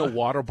pee in a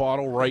water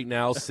bottle right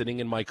now sitting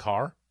in my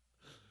car?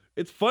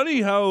 It's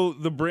funny how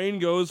the brain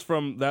goes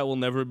from that will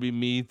never be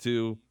me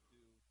to,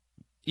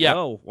 yeah.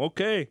 Oh,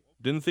 okay.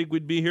 Didn't think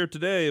we'd be here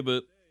today,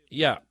 but.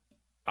 Yeah.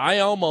 I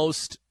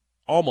almost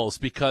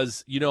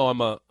because,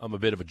 I'm a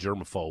bit of a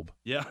germaphobe.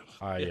 Yeah.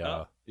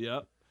 Yeah,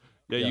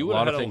 you would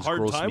have had a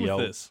hard time with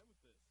this.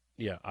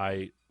 Yeah,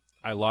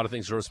 a lot of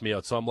things gross me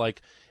out. So I'm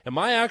like, am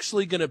I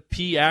actually going to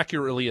pee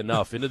accurately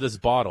enough into this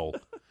bottle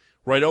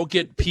where I don't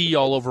get pee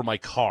all over my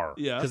car?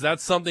 Yeah. Because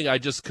that's something I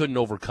just couldn't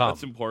overcome.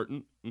 That's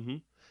important. Mm-hmm.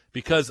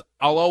 Because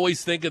I'll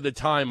always think of the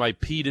time I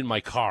peed in my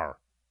car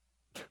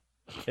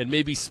and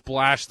maybe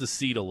splash the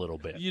seat a little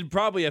bit. You'd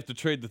probably have to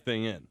trade the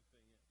thing in.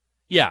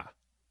 Yeah,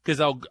 because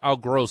how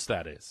gross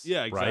that is.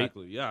 Yeah,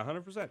 exactly. Right? Yeah,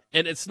 100%.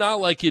 And it's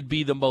not like it'd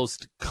be the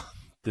most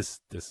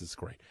this is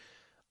great.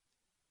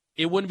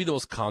 It wouldn't be the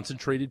most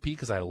concentrated pee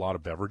because I had a lot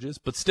of beverages,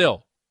 but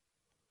still,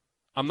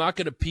 I'm not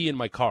going to pee in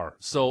my car.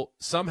 So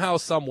somehow,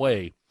 some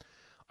way,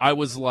 I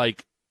was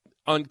like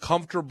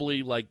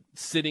uncomfortably like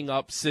sitting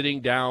up,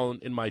 sitting down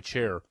in my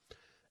chair,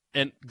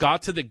 and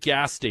got to the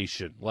gas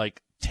station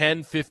like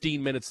 10,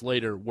 15 minutes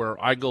later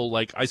where I go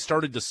like I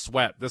started to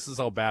sweat. This is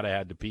how bad I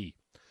had to pee.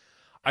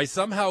 I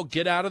somehow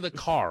get out of the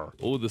car,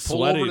 pull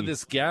over to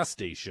this gas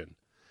station,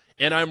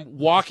 and I'm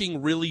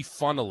walking really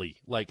funnily.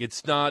 Like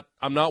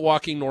I'm not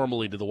walking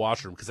normally to the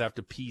washroom because I have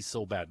to pee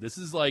so bad. This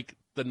is like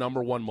the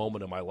number one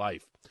moment of my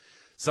life.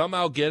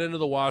 Somehow get into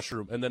the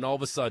washroom, and then all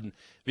of a sudden,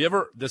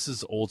 this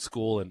is old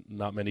school, and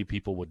not many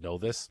people would know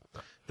this.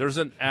 There's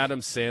an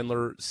Adam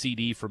Sandler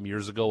CD from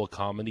years ago, a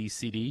comedy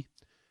CD,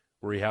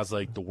 where he has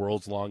like the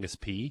world's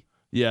longest pee.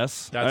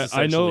 Yes, That's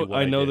I know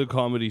did. the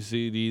comedy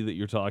CD that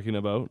you're talking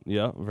about.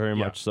 Yeah, very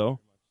much so.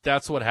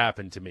 That's what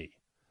happened to me.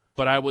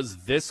 But I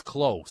was this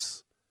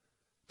close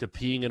to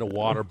peeing in a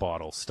water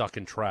bottle stuck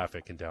in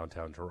traffic in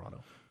downtown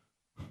Toronto.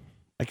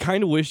 I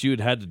kind of wish you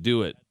had to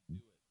do it.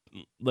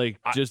 Like,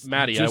 just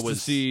Matty, to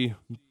see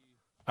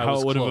how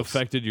it would have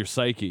affected your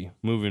psyche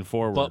moving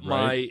forward, but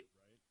right?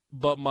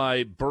 But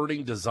my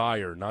burning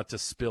desire not to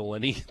spill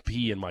any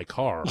pee in my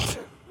car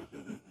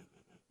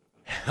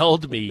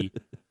held me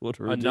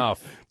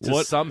enough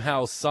to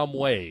somehow, some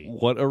way.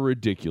 What a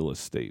ridiculous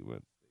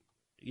statement.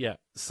 Yeah,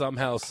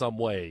 somehow, some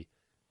way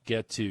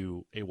get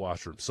to a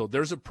washroom. So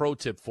there's a pro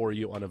tip for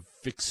you on an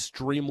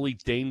extremely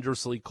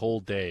dangerously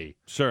cold day.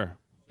 Sure.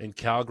 In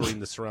Calgary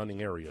and the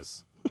surrounding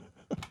areas.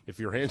 If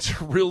your hands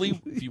are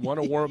if you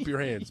want to warm up your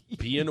hands,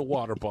 pee in a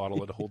water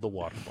bottle and hold the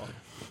water bottle.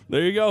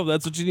 There you go.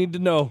 That's what you need to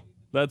know.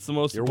 That's the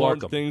most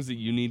important welcome. things that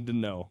you need to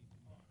know.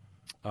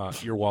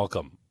 You're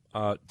welcome.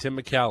 Tim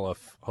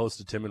McAuliffe, host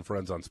of Tim and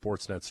Friends on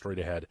Sportsnet Straight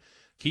Ahead.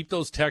 Keep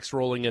those texts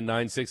rolling in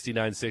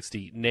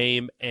 960-960.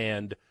 Name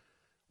and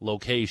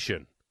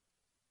location.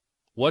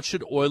 What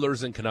should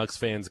Oilers and Canucks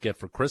fans get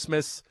for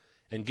Christmas?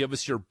 And give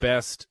us your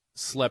best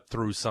slept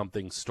through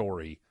something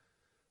story.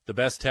 The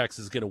best text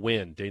is going to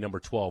win day number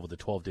 12 of the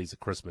 12 Days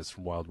of Christmas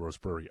from Wild Rose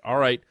Brewery. All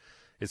right,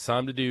 it's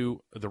time to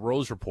do the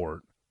Rose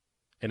Report,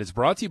 and it's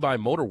brought to you by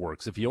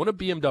Motorworks. If you own a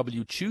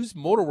BMW, choose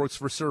Motorworks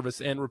for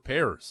service and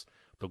repairs.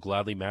 They'll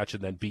gladly match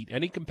and then beat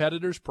any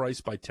competitor's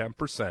price by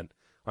 10%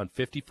 on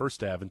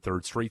 51st Ave and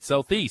 3rd Street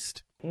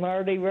Southeast.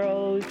 Marty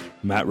Rose.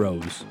 Matt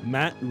Rose.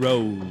 Matt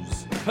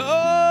Rose.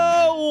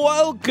 Oh,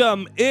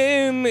 Welcome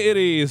in. It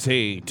is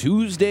a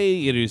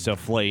Tuesday. It is a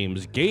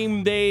Flames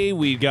game day.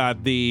 We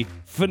got the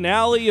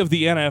finale of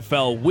the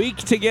NFL week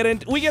to get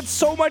into. We get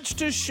so much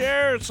to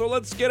share, so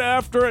let's get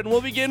after it. And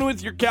we'll begin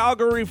with your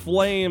Calgary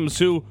Flames,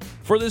 who,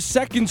 for the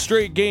second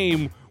straight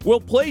game,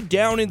 will play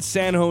down in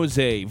San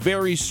Jose.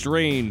 Very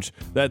strange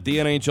that the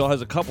NHL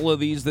has a couple of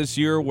these this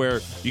year where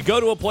you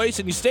go to a place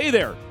and you stay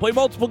there, play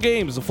multiple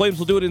games. The Flames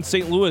will do it in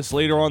St. Louis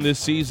later on this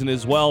season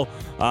as well.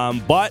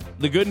 But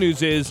the good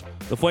news is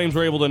the Flames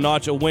were able to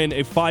notch a win,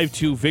 a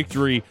 5-2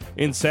 victory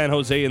in San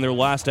Jose in their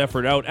last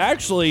effort out.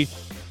 Actually,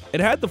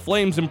 it had the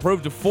Flames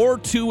improve to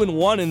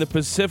 4-2-1 in the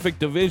Pacific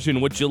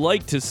Division, which you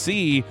like to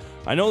see.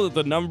 I know that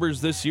the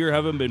numbers this year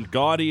haven't been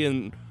gaudy,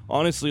 and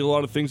honestly, a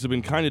lot of things have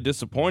been kind of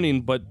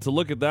disappointing, but to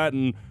look at that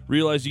and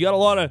realize you got a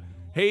lot of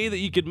hay that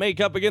you could make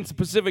up against the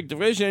Pacific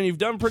Division, and you've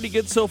done pretty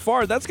good so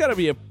far, that's got to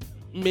be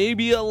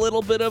maybe a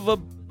little bit of a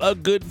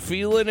good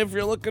feeling if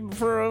you're looking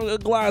for a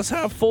glass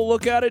half full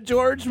look at it,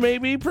 George.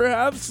 Maybe,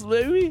 perhaps,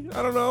 maybe.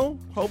 I don't know.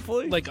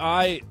 Hopefully. Like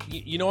I'm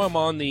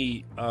on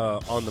the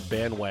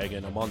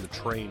bandwagon. I'm on the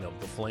train of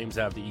the Flames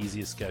have the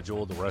easiest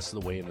schedule the rest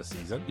of the way in the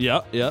season.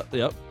 Yep.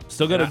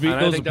 Still got to beat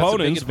those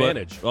opponents.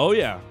 Advantage. Oh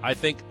yeah. I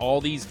think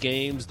all these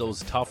games,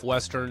 those tough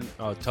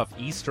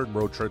Eastern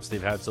road trips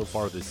they've had so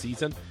far this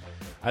season,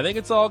 I think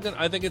it's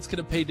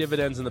gonna pay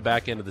dividends in the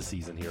back end of the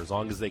season here, as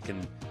long as they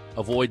can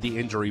avoid the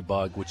injury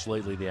bug, which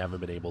lately they haven't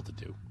been able to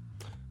do.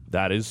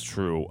 That is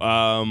true.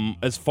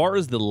 As far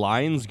as the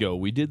lines go,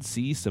 we did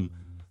see some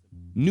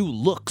new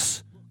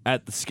looks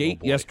at the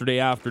skate yesterday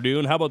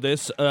afternoon. How about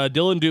this?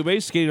 Dylan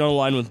Dubé skating on the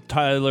line with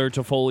Tyler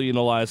Toffoli and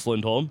Elias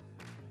Lindholm.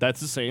 That's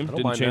the same.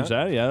 Didn't change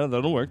that. Yeah,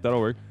 that'll work.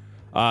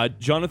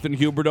 Jonathan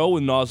Huberdeau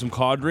with Nazem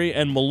Kadri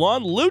and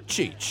Milan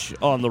Lucic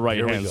on the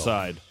right-hand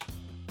side.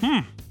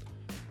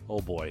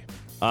 Oh, boy.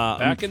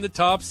 Back in the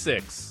top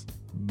six.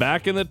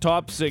 Back in the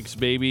top six,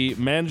 baby.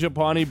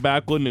 Mangiapane,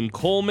 Backlund, and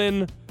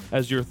Coleman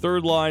as your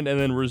third line, and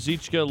then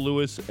Ruzicka,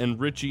 Lewis, and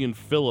Ritchie and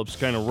Phillips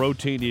kind of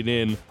rotating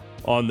in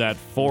on that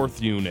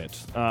fourth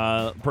unit.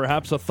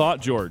 Perhaps a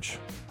thought, George?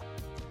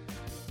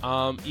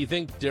 You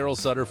think Daryl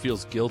Sutter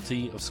feels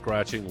guilty of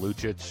scratching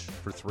Lucic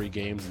for 3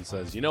 games and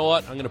says, you know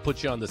what, I'm going to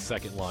put you on the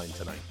second line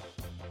tonight?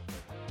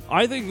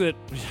 I think that,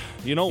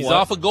 He's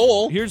off a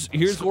goal. Here's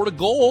scored a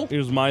goal.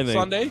 Here's my thing.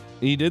 Sunday.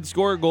 He did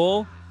score a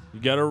goal.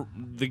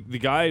 The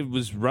guy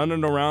was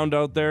running around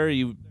out there.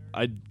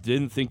 I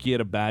didn't think he had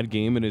a bad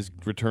game in his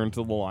return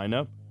to the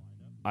lineup.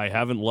 I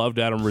haven't loved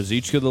Adam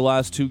Ruzicka the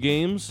last 2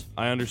 games.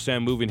 I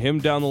understand moving him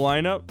down the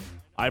lineup.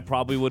 I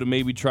probably would have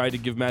maybe tried to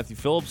give Matthew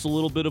Phillips a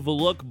little bit of a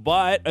look,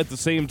 but at the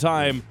same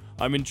time,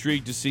 I'm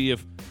intrigued to see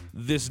if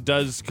this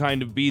does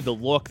kind of be the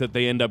look that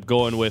they end up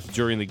going with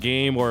during the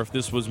game, or if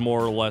this was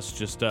more or less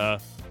just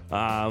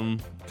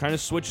kind of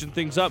switching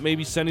things up,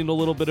 maybe sending a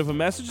little bit of a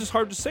message. It's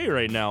hard to say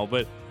right now,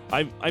 but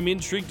I'm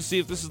intrigued to see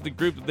if this is the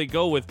group that they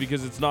go with,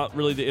 because it's not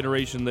really the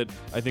iteration that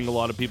I think a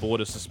lot of people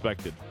would have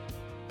suspected.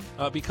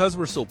 Because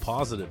we're so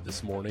positive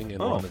this morning and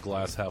we're on the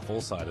glass half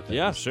full side of things.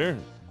 Yeah, sure.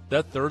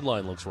 That third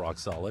line looks rock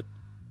solid.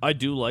 I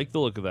do like the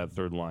look of that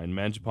third line.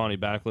 Mangiapane,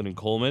 Backlund, and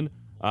Coleman.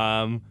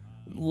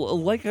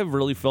 Like I've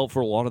really felt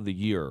for a lot of the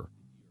year,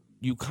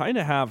 you kind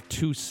of have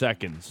 2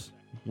 seconds.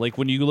 Like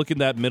when you look in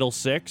that middle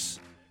 6,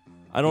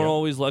 I don't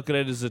always look at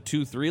it as a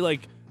 2-3.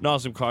 Like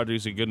Nazem Kadri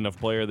is a good enough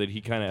player that he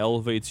kind of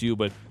elevates you,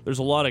 but there's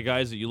a lot of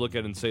guys that you look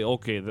at and say,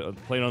 okay,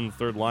 playing on the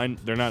third line,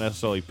 they're not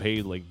necessarily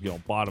paid like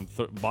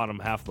bottom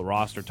half the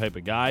roster type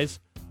of guys.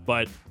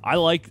 But I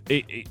like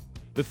it.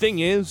 The thing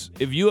is,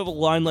 if you have a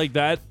line like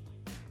that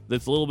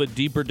that's a little bit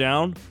deeper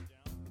down,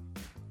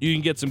 you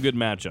can get some good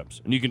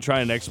matchups, and you can try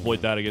and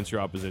exploit that against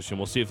your opposition.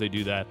 We'll see if they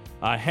do that.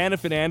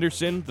 Hanif and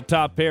Anderson, the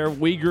top pair.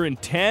 Uyghur and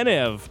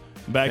Tanev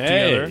back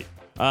together.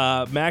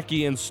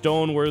 Mackey and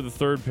Stone were the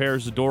third pair.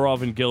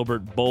 Zadorov and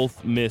Gilbert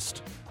both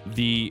missed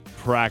the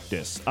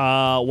practice.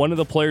 One of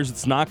the players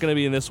that's not going to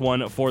be in this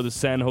one for the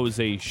San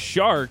Jose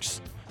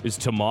Sharks is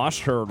Tomas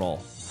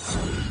Hertl.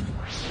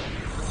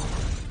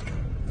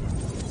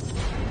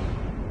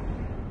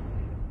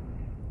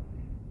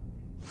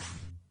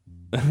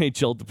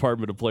 NHL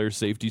Department of Player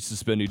Safety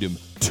suspended him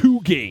 2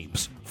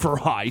 games for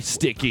high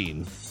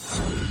sticking.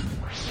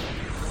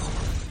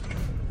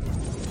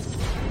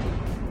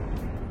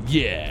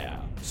 Yeah,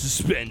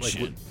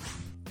 suspension.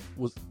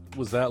 Like,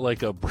 was that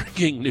like a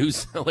breaking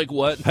news? Like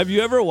what? Have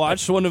you ever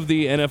watched one of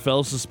the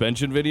NFL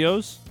suspension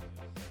videos?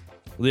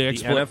 The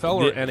NFL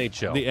or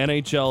NHL? The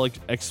NHL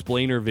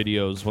explainer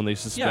videos when they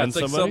suspend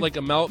somebody. Like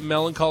a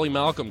Melancholy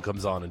Malcolm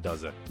comes on and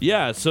does it.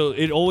 Yeah, so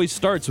it always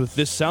starts with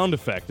this sound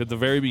effect at the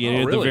very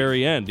beginning, really? At the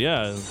very end.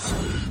 Yeah.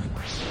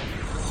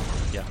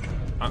 Yeah.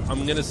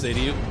 I'm going to say to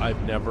you,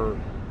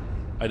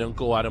 I don't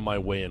go out of my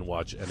way and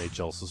watch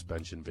NHL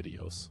suspension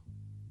videos.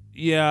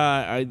 Yeah,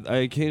 I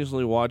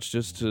occasionally watch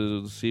just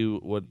to see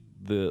what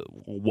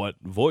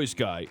voice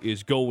guy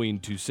is going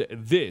to say.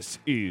 This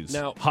is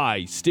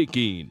high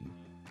sticking.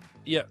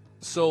 Yeah,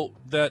 So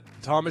that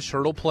Thomas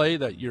Hertl play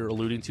that you're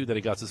alluding to, that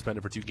he got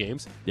suspended for 2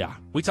 games, Yeah.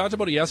 we talked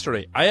about it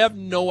yesterday. I have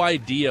no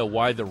idea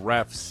why the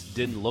refs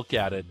didn't look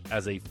at it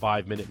as a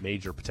 5-minute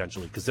major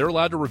potentially, because they're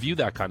allowed to review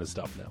that kind of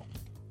stuff now.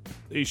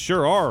 They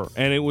sure are,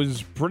 and it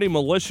was pretty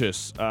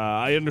malicious.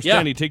 I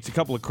understand he takes a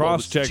couple of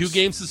cross checks.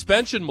 2-game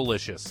suspension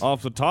malicious.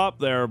 Off the top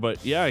there,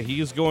 but yeah,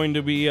 he's going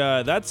to be,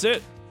 that's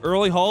it.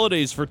 Early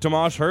holidays for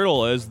Tomas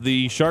Hertl as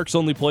the Sharks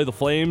only play the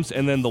Flames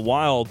and then the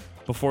Wild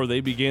before they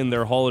begin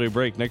their holiday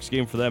break. Next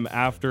game for them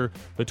after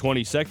the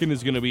 22nd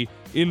is going to be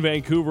in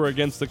Vancouver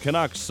against the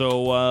Canucks.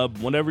 So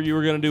whenever you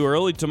were going to do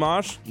early,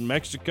 Tomas,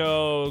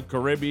 Mexico,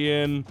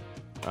 Caribbean,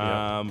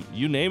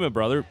 you name it,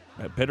 brother.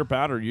 Pitter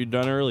patter, you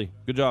done early.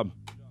 Good job.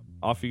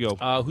 Off you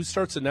go. Who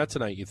starts in net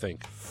tonight, you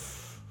think?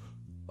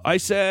 I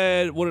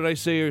said, what did I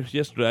say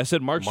yesterday? I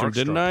said Markstrom,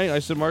 didn't I? I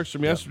said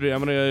Markstrom yesterday.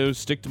 I'm going to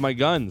stick to my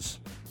guns.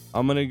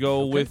 I'm going to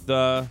go with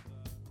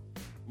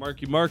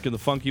Marky Mark and the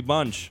Funky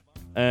Bunch.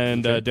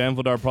 And Dan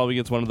Vladar probably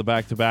gets one of the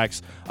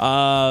back-to-backs.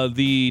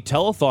 The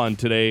telethon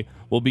today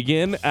will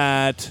begin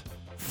at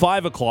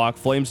 5 o'clock.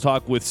 Flames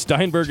Talk with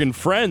Steinberg and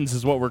Friends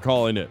is what we're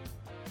calling it.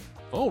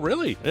 Oh,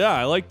 really? Yeah,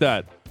 I like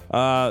that.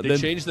 They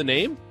changed the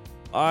name?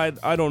 I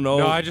don't know.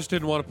 No, I just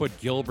didn't want to put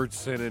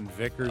Gilbertson and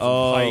Vickers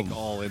and Pike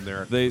all in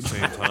there at the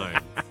same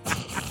time.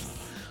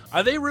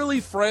 Are they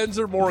really friends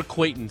or more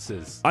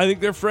acquaintances? I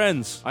think they're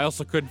friends. I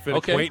also couldn't fit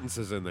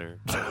acquaintances in there.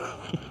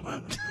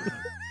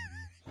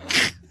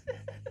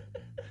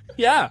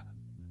 Yeah.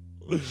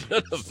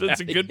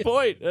 That's a good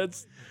point.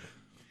 That's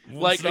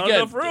like, not again,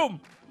 enough room.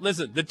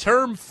 Listen, the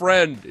term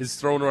friend is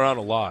thrown around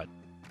a lot.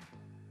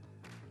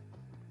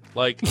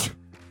 Like,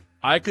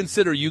 I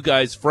consider you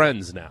guys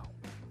friends now.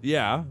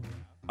 Yeah.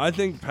 I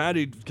think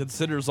Patty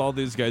considers all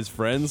these guys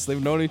friends.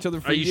 They've known each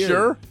other for years. Are you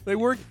sure? They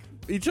work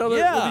with each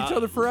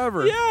other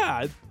forever.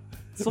 Yeah.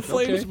 It's the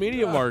Flames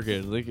media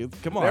market.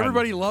 Like, come on.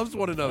 Everybody loves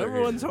one another.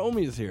 Everyone's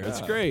homies here.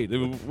 It's great.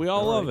 We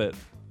all love it.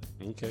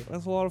 Okay.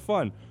 That's a lot of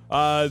fun.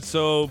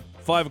 So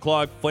 5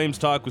 o'clock, Flames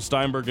Talk with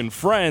Steinberg and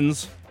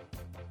Friends.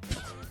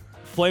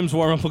 Flames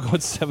warm up will go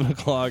at 7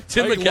 o'clock.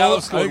 Tim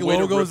McAuliffe's going way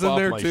to Logo's rip in off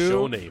there my too.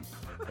 show name.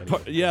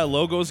 Yeah,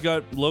 Logo's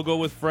got Logo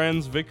with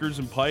Friends, Vickers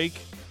and Pike.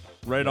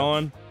 Right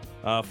on.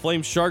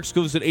 Flames Sharks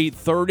goes at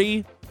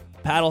 8:30.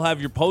 Pat will have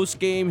your post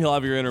game. He'll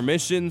have your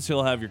intermissions.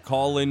 He'll have your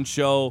call-in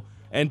show.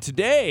 And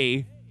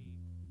today,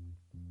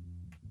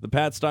 the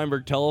Pat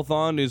Steinberg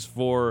Telethon is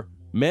for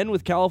men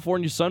with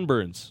California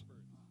sunburns.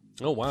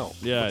 Oh, wow.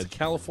 Yeah. It's a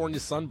California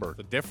sunburn.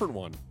 A different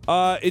one.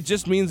 It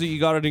just means that you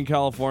got it in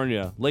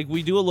California. Like,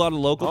 we do a lot of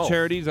local Oh.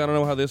 charities. I don't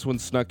know how this one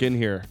snuck in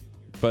here.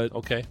 But,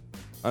 Okay.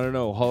 I don't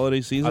know,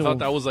 holiday season? I thought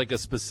that was like a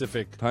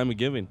specific time of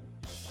giving.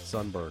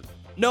 sunburn.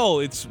 No,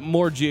 it's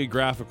more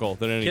geographical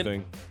than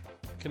anything.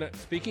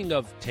 Speaking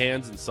of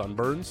tans and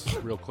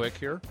sunburns, real quick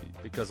here,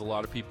 because a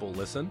lot of people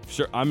listen.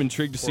 Sure, I'm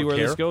intrigued to see Or where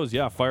this care. goes.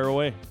 Yeah, fire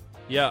away.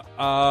 Yeah,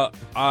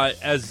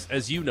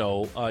 as you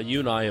know, you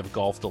and I have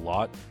golfed a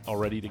lot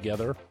already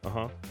together,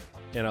 Uh-huh.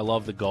 and I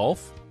love the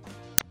golf.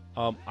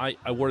 I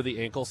wear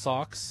the ankle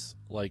socks,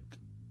 like,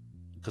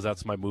 because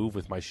that's my move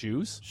with my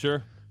shoes.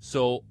 Sure.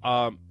 So,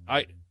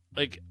 my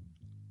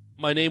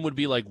name would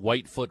be like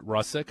Whitefoot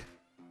Russick,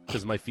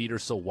 because my feet are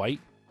so white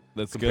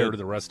That's compared good. to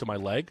the rest of my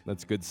leg.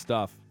 That's good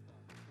stuff.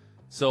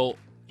 So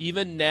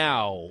even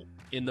now,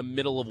 in the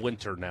middle of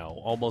winter now,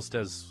 almost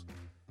as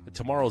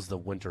tomorrow's the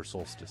winter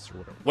solstice or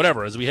whatever.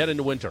 Whatever, as we head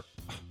into winter.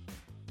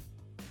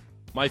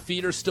 My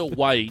feet are still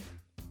white.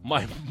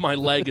 My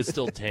leg is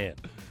still tan.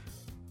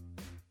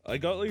 I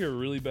got like a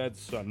really bad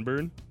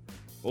sunburn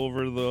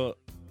over the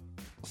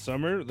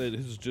summer that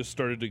has just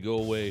started to go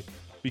away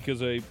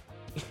because I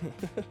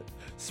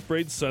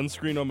sprayed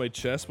sunscreen on my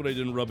chest, but I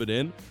didn't rub it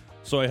in.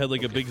 So I had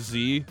like a big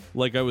Z,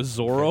 like I was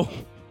Zorro,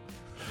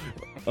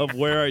 of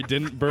where I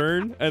didn't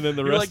burn, and then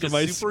the You're rest like of a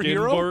my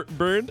superhero? skin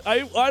burned. I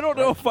don't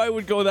know if I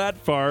would go that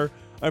far.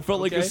 I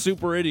felt like a Okay.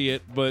 super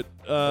idiot, but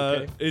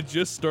Okay. it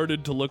just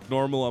started to look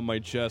normal on my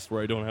chest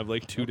where I don't have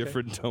like two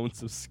different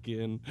tones of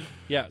skin.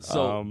 Yeah,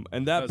 so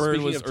And that burn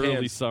speaking was of early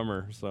tans,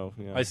 summer, so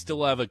yeah. I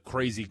still have a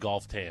crazy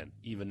golf tan,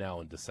 even now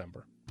in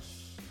December.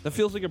 That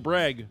feels like a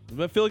brag. Does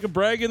that feel like a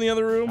brag in the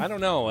other room? I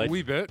don't know. A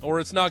wee bit. Or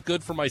it's not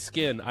good for my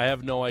skin. I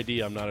have no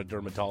idea. I'm not a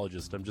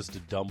dermatologist. I'm just a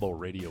Dumbo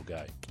radio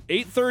guy.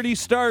 8:30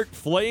 start,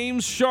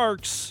 Flames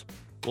Sharks.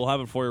 We'll have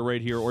it for you right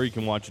here, or you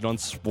can watch it on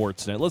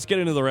Sportsnet. Let's get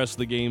into the rest of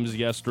the games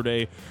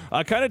yesterday.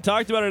 I kind of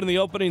talked about it in the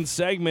opening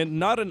segment.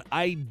 Not an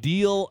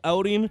ideal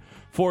outing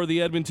for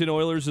the Edmonton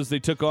Oilers as they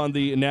took on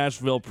the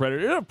Nashville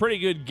Predators. It was a pretty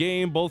good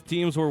game. Both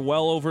teams were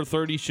well over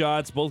 30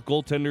 shots. Both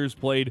goaltenders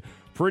played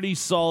pretty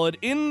solid.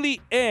 In the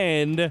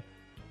end,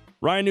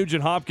 Ryan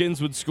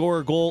Nugent-Hopkins would score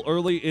a goal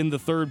early in the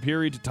third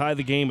period to tie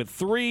the game at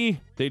 3.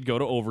 They'd go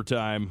to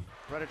overtime.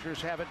 Predators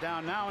have it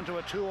down now into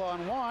a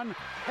 2-on-1.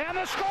 And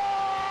the score!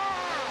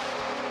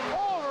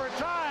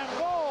 Overtime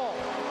goal!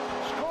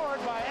 Scored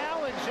by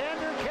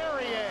Alexander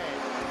Carrier.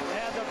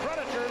 And the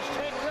Predators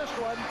take this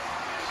one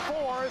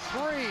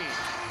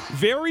 4-3.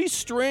 Very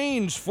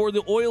strange for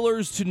the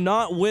Oilers to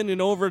not win in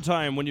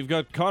overtime when you've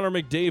got Connor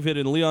McDavid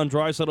and Leon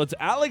Draisaitl. It's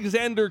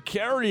Alexander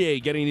Carrier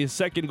getting his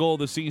second goal of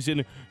the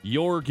season.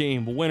 Your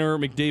game winner.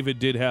 McDavid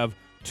did have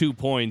 2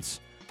 points,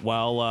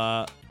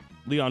 while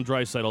Leon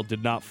Draisaitl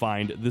did not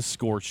find the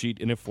score sheet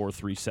in a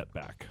 4-3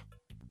 setback.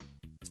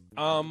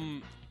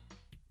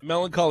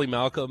 Melancholy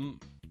Malcolm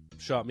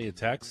shot me a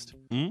text.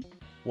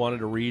 Wanted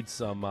to read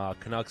some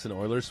Canucks and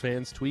Oilers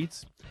fans'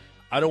 tweets.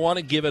 I don't want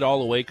to give it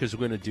all away because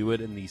we're going to do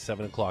it in the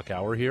 7 o'clock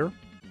hour here.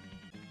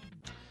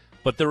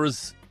 But there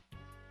was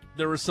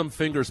some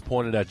fingers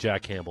pointed at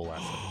Jack Campbell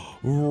last night.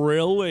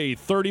 Really?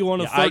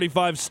 31 of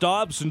 35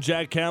 stops, and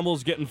Jack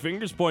Campbell's getting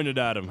fingers pointed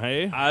at him,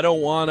 hey? I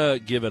don't want to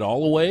give it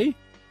all away,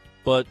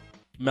 but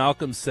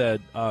Malcolm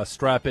said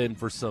strap in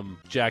for some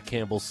Jack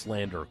Campbell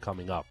slander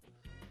coming up.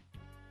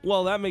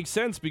 Well, that makes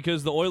sense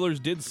because the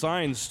Oilers did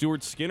sign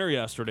Stuart Skinner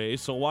yesterday,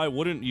 so why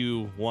wouldn't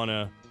you want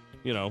to,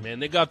 Man,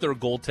 they got their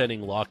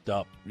goaltending locked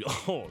up.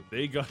 Oh,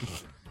 they got...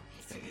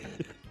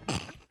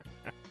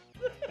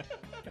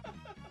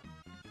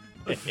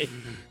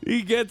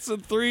 He gets a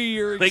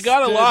 3-year extension. They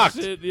got it locked.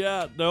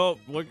 Yeah, no,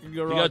 what can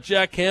go wrong? You got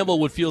Jack Campbell,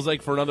 what feels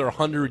like for another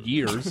 100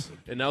 years,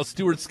 and now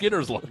Stuart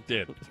Skinner's locked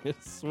in.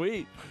 It's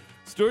sweet.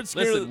 Stuart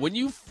Skinner. Listen,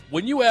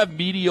 when you have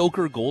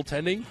mediocre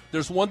goaltending,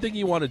 there's one thing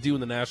you want to do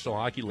in the National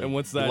Hockey League. And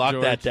what's that, Lock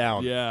George? that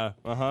down. Yeah,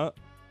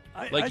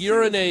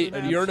 You're in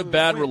a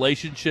bad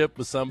relationship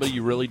with somebody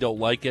you really don't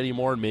like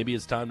anymore, and maybe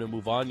it's time to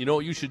move on. You know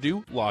what you should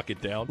do? Lock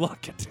it down.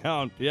 Lock it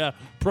down. Yeah.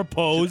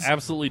 Propose.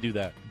 Absolutely do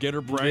that. Get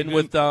her pregnant. In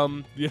with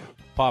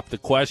Pop the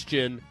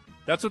question.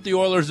 That's what the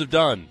Oilers have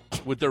done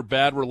with their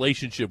bad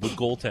relationship with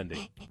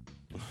goaltending.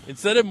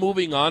 Instead of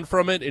moving on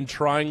from it and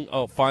trying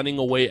finding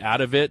a way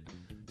out of it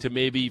to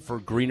maybe for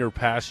greener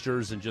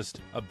pastures and just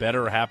a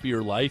better,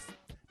 happier life.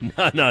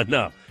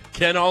 No.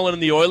 Ken Holland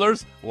and the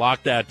Oilers,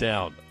 lock that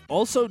down.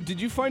 Also, did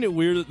you find it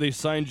weird that they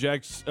signed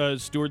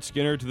Stuart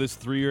Skinner to this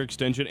 3-year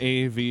extension?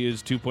 AAV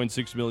is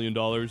 $2.6 million.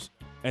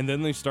 And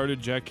then they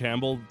started Jack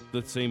Campbell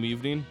the same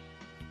evening?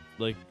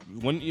 Like,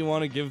 wouldn't you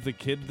want to give the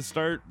kid the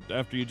start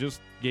after you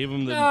just gave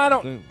him the... No, I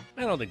don't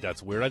think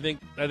that's weird. I think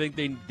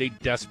they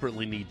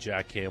desperately need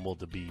Jack Campbell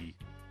to be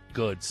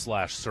good /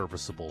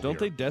 serviceable. Don't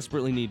they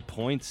desperately need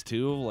points,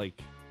 too? Like,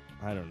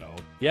 I don't know.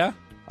 Yeah?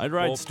 I'd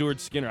ride Stuart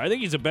Skinner. I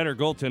think he's a better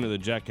goaltender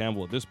than Jack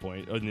Campbell at this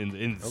point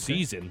in the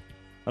season.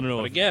 I don't know.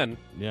 But again,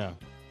 yeah,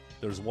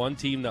 there's one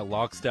team that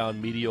locks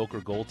down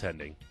mediocre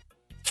goaltending.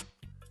 It's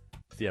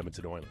the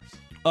Edmonton Oilers.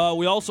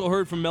 We also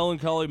heard from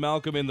Melancholy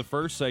Malcolm in the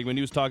first segment.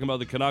 He was talking about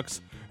the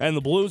Canucks and the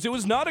Blues. It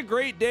was not a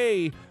great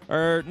day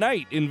or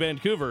night in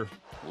Vancouver.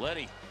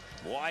 Leddy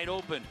wide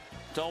open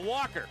to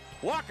Walker.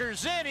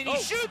 Walker's in and he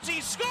shoots. He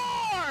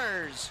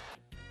scores.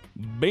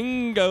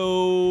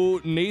 Bingo!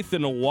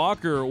 Nathan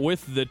Walker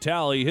with the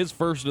tally, his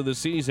first of the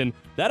season.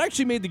 That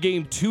actually made the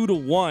game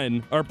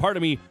 2-1, or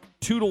pardon me,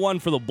 2-1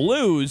 for the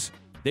Blues.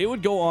 They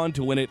would go on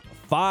to win it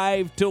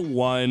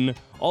 5-1.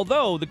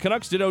 Although the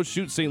Canucks did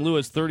outshoot St.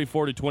 Louis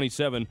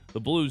 34-27. The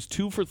Blues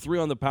 2 for 3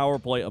 on the power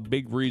play, a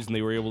big reason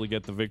they were able to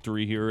get the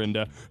victory here.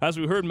 And as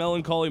we heard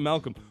Melancholy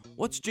Malcolm,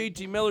 what's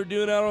JT Miller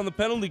doing out on the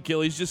penalty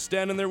kill? He's just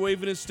standing there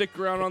waving his stick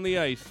around on the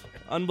ice.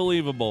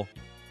 Unbelievable.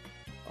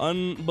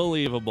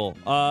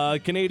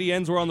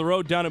 Canadiens were on the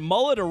road down at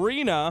Mullet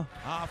Arena.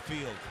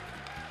 Hoffman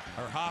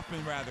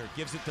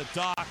gives it to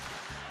Doc.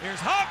 Here's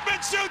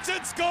Hoffman, shoots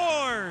and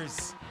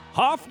scores.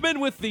 Hoffman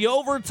with the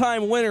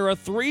overtime winner, a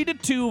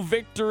 3-2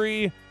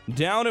 victory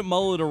down at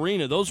Mullet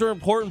Arena. Those are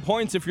important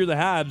points if you're the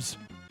Habs.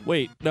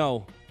 Wait,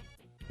 no.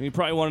 You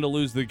probably wanted to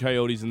lose the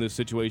Coyotes in this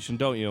situation,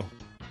 don't you?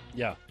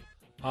 Yeah.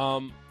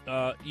 For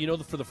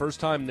the first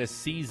time this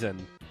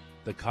season,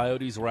 the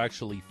Coyotes were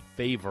actually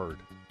favored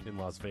in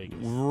Las Vegas.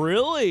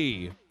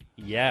 Really?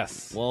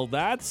 Yes. Well,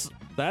 that's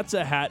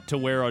a hat to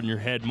wear on your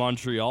head,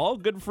 Montreal.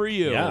 Good for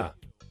you. Yeah.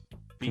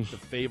 Beat the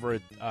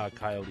favorite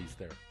Coyotes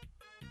there.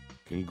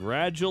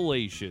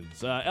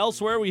 Congratulations.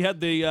 Elsewhere, we had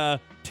the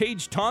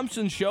Tage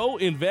Thompson show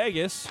in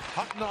Vegas.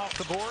 Hutton off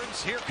the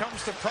boards. Here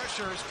comes the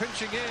pressure. Is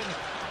pinching in.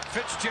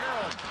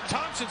 Fitzgerald.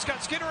 Thompson's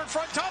got Skinner in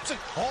front. Thompson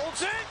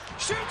holds it.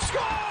 Shoots,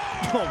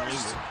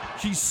 scores!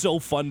 He's so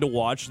fun to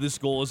watch. This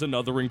goal is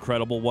another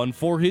incredible one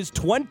for his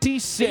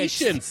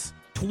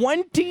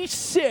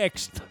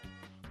 26th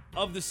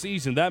of the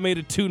season. That made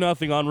it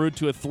 2-0 en route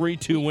to a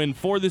 3-2 win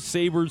for the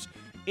Sabres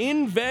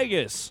in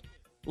Vegas.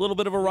 A little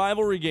bit of a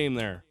rivalry game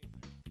there.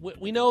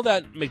 We know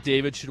that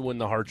McDavid should win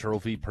the Hart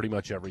Trophy pretty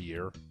much every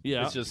year.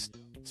 Yeah. It's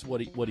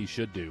what he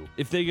should do.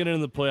 If they get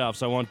into the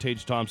playoffs, I want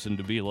Tage Thompson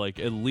to be like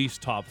at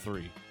least top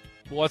 3.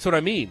 Well, that's what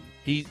I mean.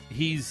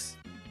 He's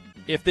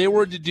if they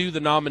were to do the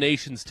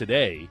nominations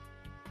today,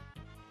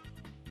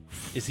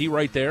 is he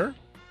right there?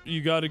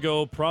 You got to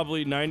go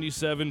probably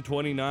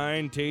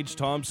 97-29, Tage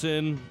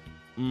Thompson,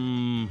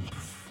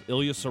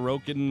 Ilya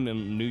Sorokin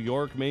in New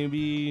York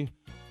maybe.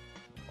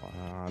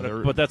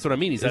 But that's what I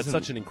mean. He's had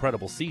such an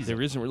incredible season.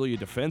 There isn't really a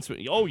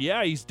defenseman. Oh,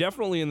 yeah, he's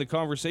definitely in the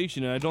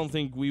conversation, and I don't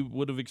think we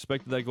would have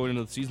expected that going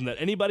into the season, that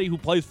anybody who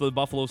plays for the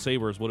Buffalo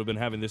Sabres would have been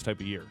having this type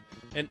of year.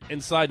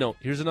 And side note,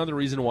 here's another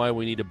reason why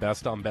we need a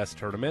best-on-best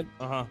tournament.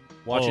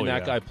 Watching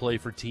that guy play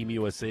for Team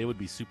USA would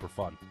be super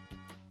fun.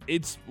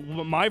 It's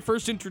my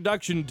first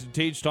introduction to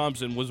Tage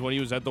Thompson was when he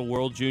was at the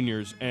World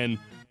Juniors, and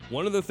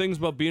one of the things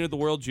about being at the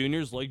World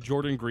Juniors, like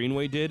Jordan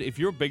Greenway did, if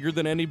you're bigger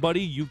than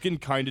anybody, you can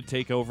kind of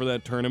take over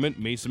that tournament.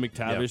 Mason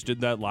McTavish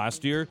did that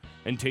last year,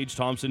 and Tage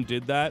Thompson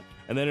did that.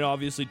 And then it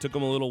obviously took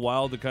him a little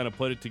while to kind of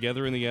put it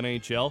together in the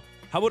NHL.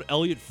 How about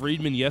Elliot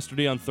Friedman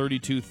yesterday on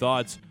 32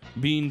 Thoughts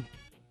being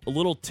a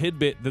little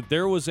tidbit that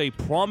there was a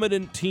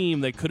prominent team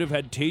that could have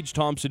had Tage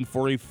Thompson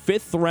for a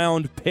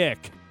 5th-round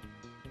pick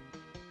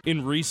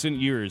in recent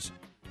years.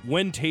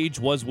 When Tage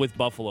was with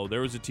Buffalo,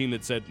 there was a team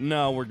that said,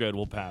 no, we're good,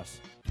 we'll pass.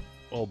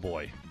 Oh,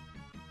 boy.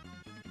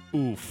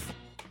 Oof.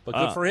 But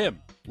good for him.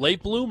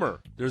 Late bloomer.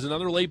 There's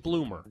another late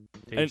bloomer.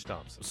 Tage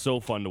Thompson. So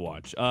fun to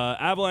watch.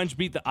 Avalanche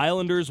beat the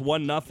Islanders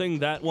 1-0.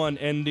 That one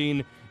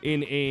ending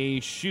in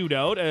a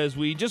shootout as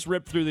we just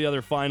ripped through the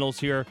other finals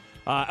here.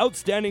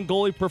 Outstanding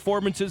goalie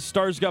performances.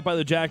 Stars got by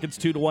the Jackets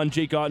 2-1.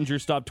 Jake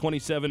Ottinger stopped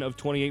 27 of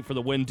 28 for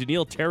the win.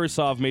 Daniil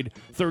Tarasov made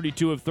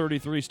 32 of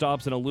 33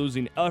 stops in a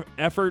losing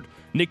effort.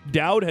 Nick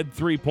Dowd had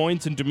 3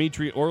 points, and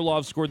Dmitry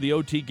Orlov scored the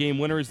OT game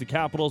winner as the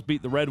Capitals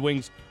beat the Red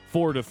Wings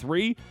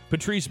 4-3.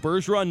 Patrice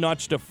Bergeron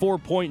notched a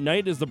 4-point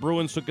night as the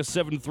Bruins took a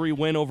 7-3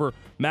 win over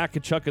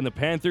Makachuk and the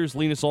Panthers.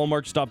 Linus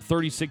Ullmark stopped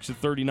 36 of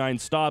 39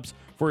 stops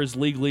for his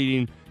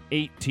league-leading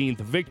 18th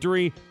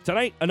victory.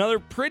 Tonight, another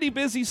pretty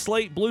busy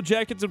slate. Blue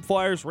Jackets and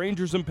Flyers,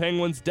 Rangers and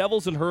Penguins,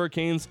 Devils and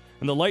Hurricanes,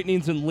 and the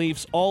Lightnings and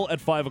Leafs all at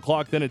 5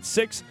 o'clock. Then at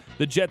 6,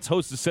 the Jets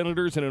host the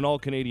Senators in an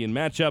all-Canadian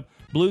matchup.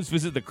 Blues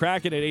visit the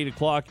Kraken at 8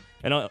 o'clock,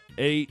 and at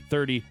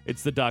 8:30,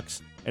 it's the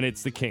Ducks and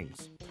it's the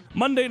Kings.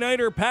 Monday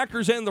nighter,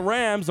 Packers and the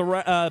Rams.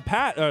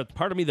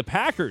 The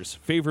Packers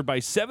favored by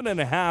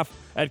 7.5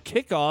 at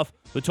kickoff.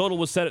 The total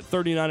was set at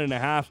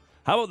 39.5.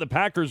 How about the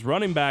Packers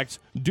running backs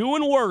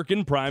doing work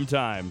in prime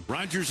time?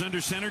 Rodgers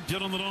under center,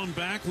 Dillon the lone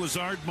back.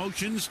 Lazard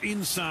motions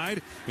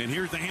inside, and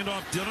here's the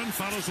handoff. Dillon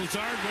follows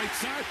Lazard right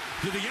side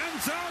to the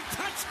end zone.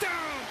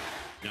 Touchdown!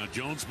 Now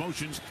Jones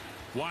motions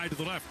wide to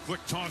the left. Quick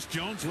toss,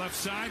 Jones left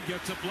side,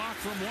 gets a block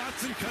from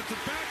Watson, cuts it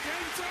back,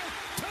 end zone.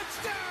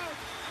 Touchdown!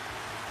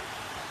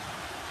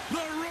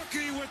 The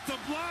rookie with the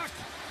block.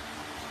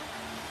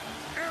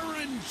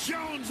 Aaron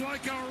Jones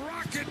like a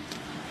rocket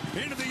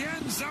into the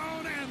end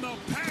zone, and the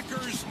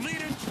Packers lead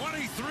it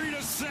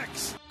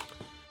 23-6.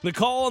 The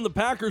call on the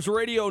Packers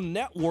radio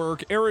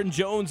network, Aaron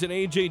Jones and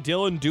A.J.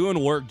 Dillon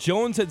doing work.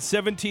 Jones had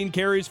 17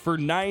 carries for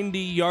 90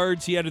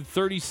 yards. He added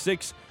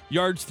 36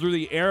 yards through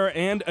the air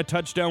and a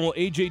touchdown, while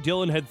A.J.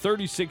 Dillon had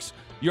 36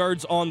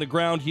 yards on the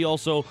ground. He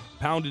also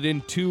pounded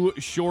in 2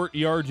 short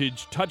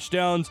yardage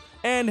touchdowns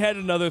and had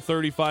another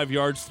 35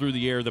 yards through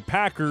the air. The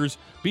Packers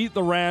beat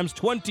the Rams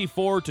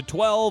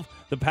 24-12.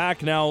 The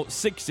Pack now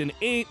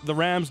 6-8. The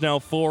Rams now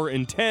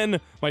 4-10.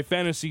 My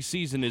fantasy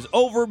season is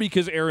over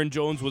because Aaron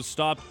Jones was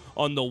stopped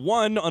on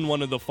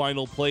one of the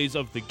final plays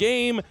of the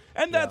game,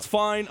 and that's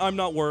fine. I'm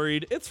not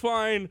worried. It's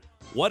fine.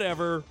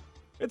 Whatever.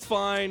 It's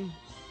fine.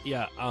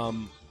 Yeah,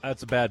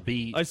 that's a bad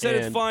beat. I said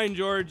it's fine,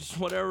 George.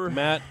 Whatever.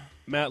 Matt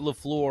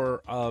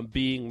LaFleur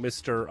being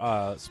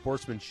Mr.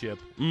 Sportsmanship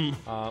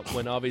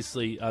when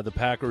obviously the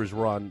Packers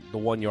were on the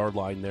 1-yard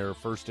line there,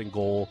 first and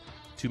goal,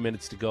 2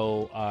 minutes to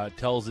go,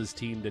 tells his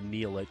team to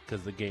kneel it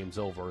because the game's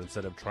over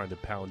instead of trying to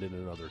pound in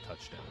another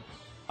touchdown.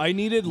 I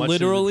needed Much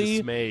literally to the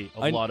dismay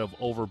of a lot of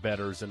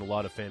overbettors and a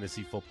lot of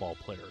fantasy football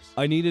players.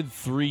 I needed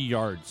 3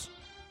 yards.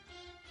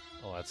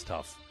 Oh, that's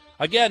tough.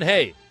 Again,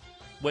 hey,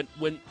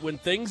 when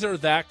things are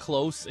that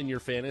close in your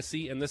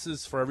fantasy, and this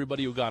is for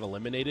everybody who got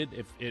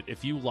eliminated,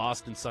 if you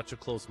lost in such a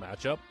close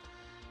matchup,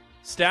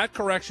 stat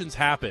corrections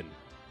happen.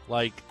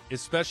 Like,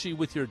 especially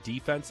with your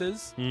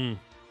defenses.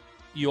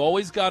 You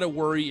always got to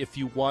worry if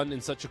you won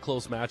in such a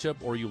close matchup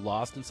or you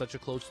lost in such a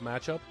close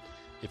matchup.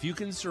 If you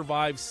can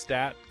survive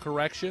stat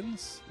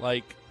corrections,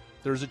 like,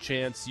 there's a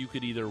chance you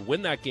could either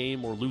win that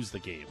game or lose the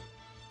game.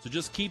 So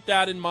just keep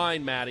that in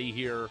mind, Matty,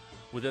 here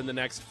within the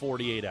next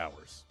 48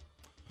 hours.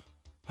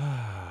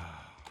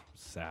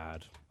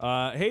 Sad.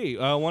 Hey,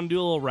 want to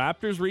do a little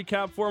Raptors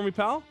recap for me,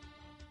 pal?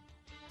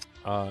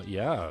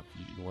 Yeah.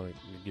 You want to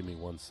give me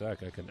 1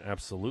 sec? I can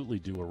absolutely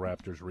do a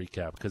Raptors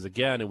recap because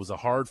again, it was a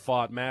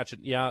hard-fought match.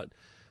 And yeah,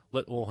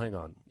 hang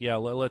on. Yeah,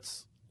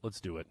 let's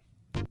do it.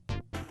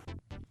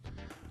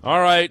 All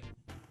right.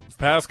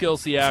 Pascal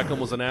Siakam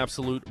was an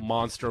absolute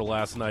monster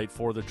last night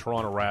for the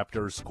Toronto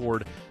Raptors.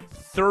 Scored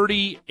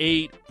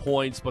 38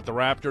 points, but the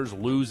Raptors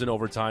lose in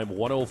overtime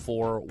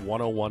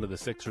 104-101 to the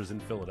Sixers in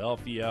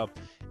Philadelphia,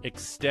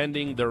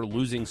 extending their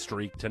losing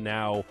streak to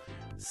now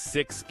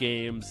 6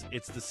 games.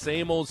 It's the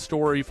same old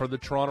story for the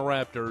Toronto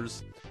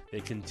Raptors.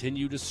 They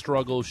continue to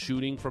struggle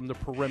shooting from the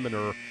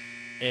perimeter.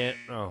 And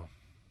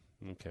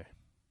okay.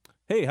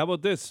 Hey, how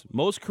about this?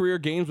 Most career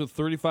games with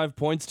 35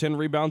 points, 10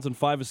 rebounds, and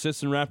 5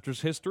 assists in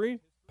Raptors history.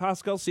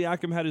 Pascal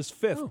Siakam had his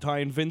 5th,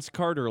 tying Vince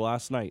Carter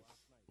last night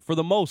for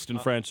the most in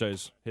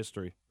franchise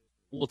history.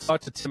 We'll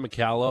talk to Tim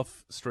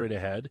McAuliffe straight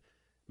ahead.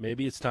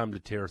 Maybe it's time to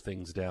tear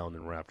things down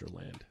in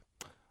Raptorland.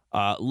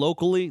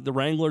 Locally, the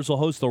Wranglers will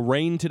host the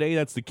Reign today.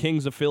 That's the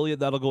Kings affiliate.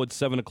 That'll go at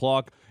 7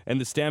 o'clock.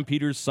 And the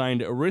Stampeders signed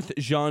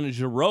Arith-Jean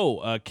Giroux,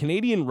 a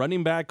Canadian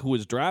running back who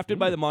was drafted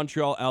by the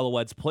Montreal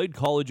Alouettes, played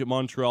college at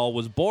Montreal,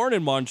 was born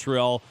in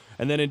Montreal,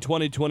 and then in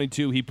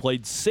 2022 he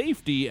played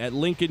safety at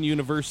Lincoln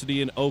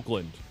University in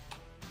Oakland.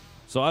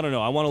 So I don't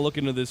know. I want to look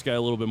into this guy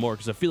a little bit more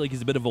because I feel like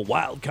he's a bit of a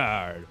wild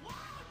card.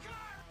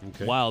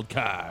 Okay. Wild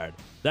card.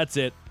 That's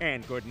it.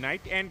 And good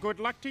night and good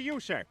luck to you,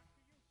 sir.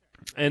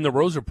 And the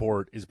Rose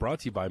Report is brought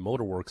to you by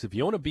Motorworks. If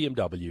you own a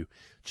BMW,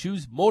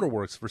 choose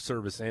Motorworks for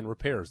service and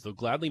repairs. They'll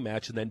gladly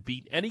match and then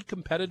beat any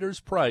competitor's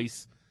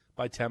price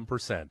by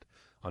 10%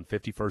 on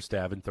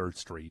 51st Ave and 3rd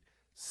Street,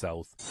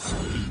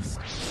 Southeast.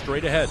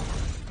 Straight ahead.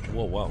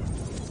 Whoa.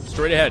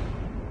 Straight ahead.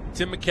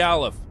 Tim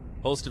McAuliffe,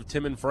 host of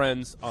Tim and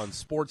Friends on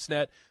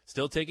Sportsnet.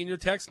 Still taking your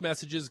text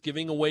messages,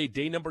 giving away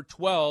day number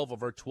 12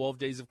 of our 12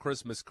 Days of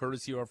Christmas,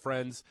 courtesy of our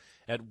friends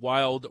at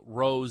Wild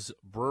Rose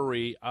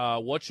Brewery.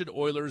 What should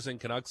Oilers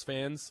and Canucks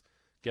fans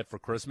get for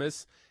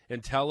Christmas?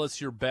 And tell us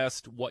your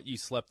best what you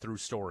slept through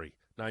story.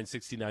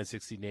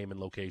 960 name and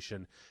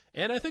location.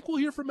 And I think we'll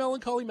hear from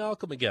Melancholy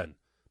Malcolm again.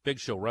 Big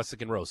Show,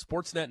 Russick and Rose.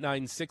 Sportsnet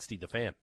 960, The Fan.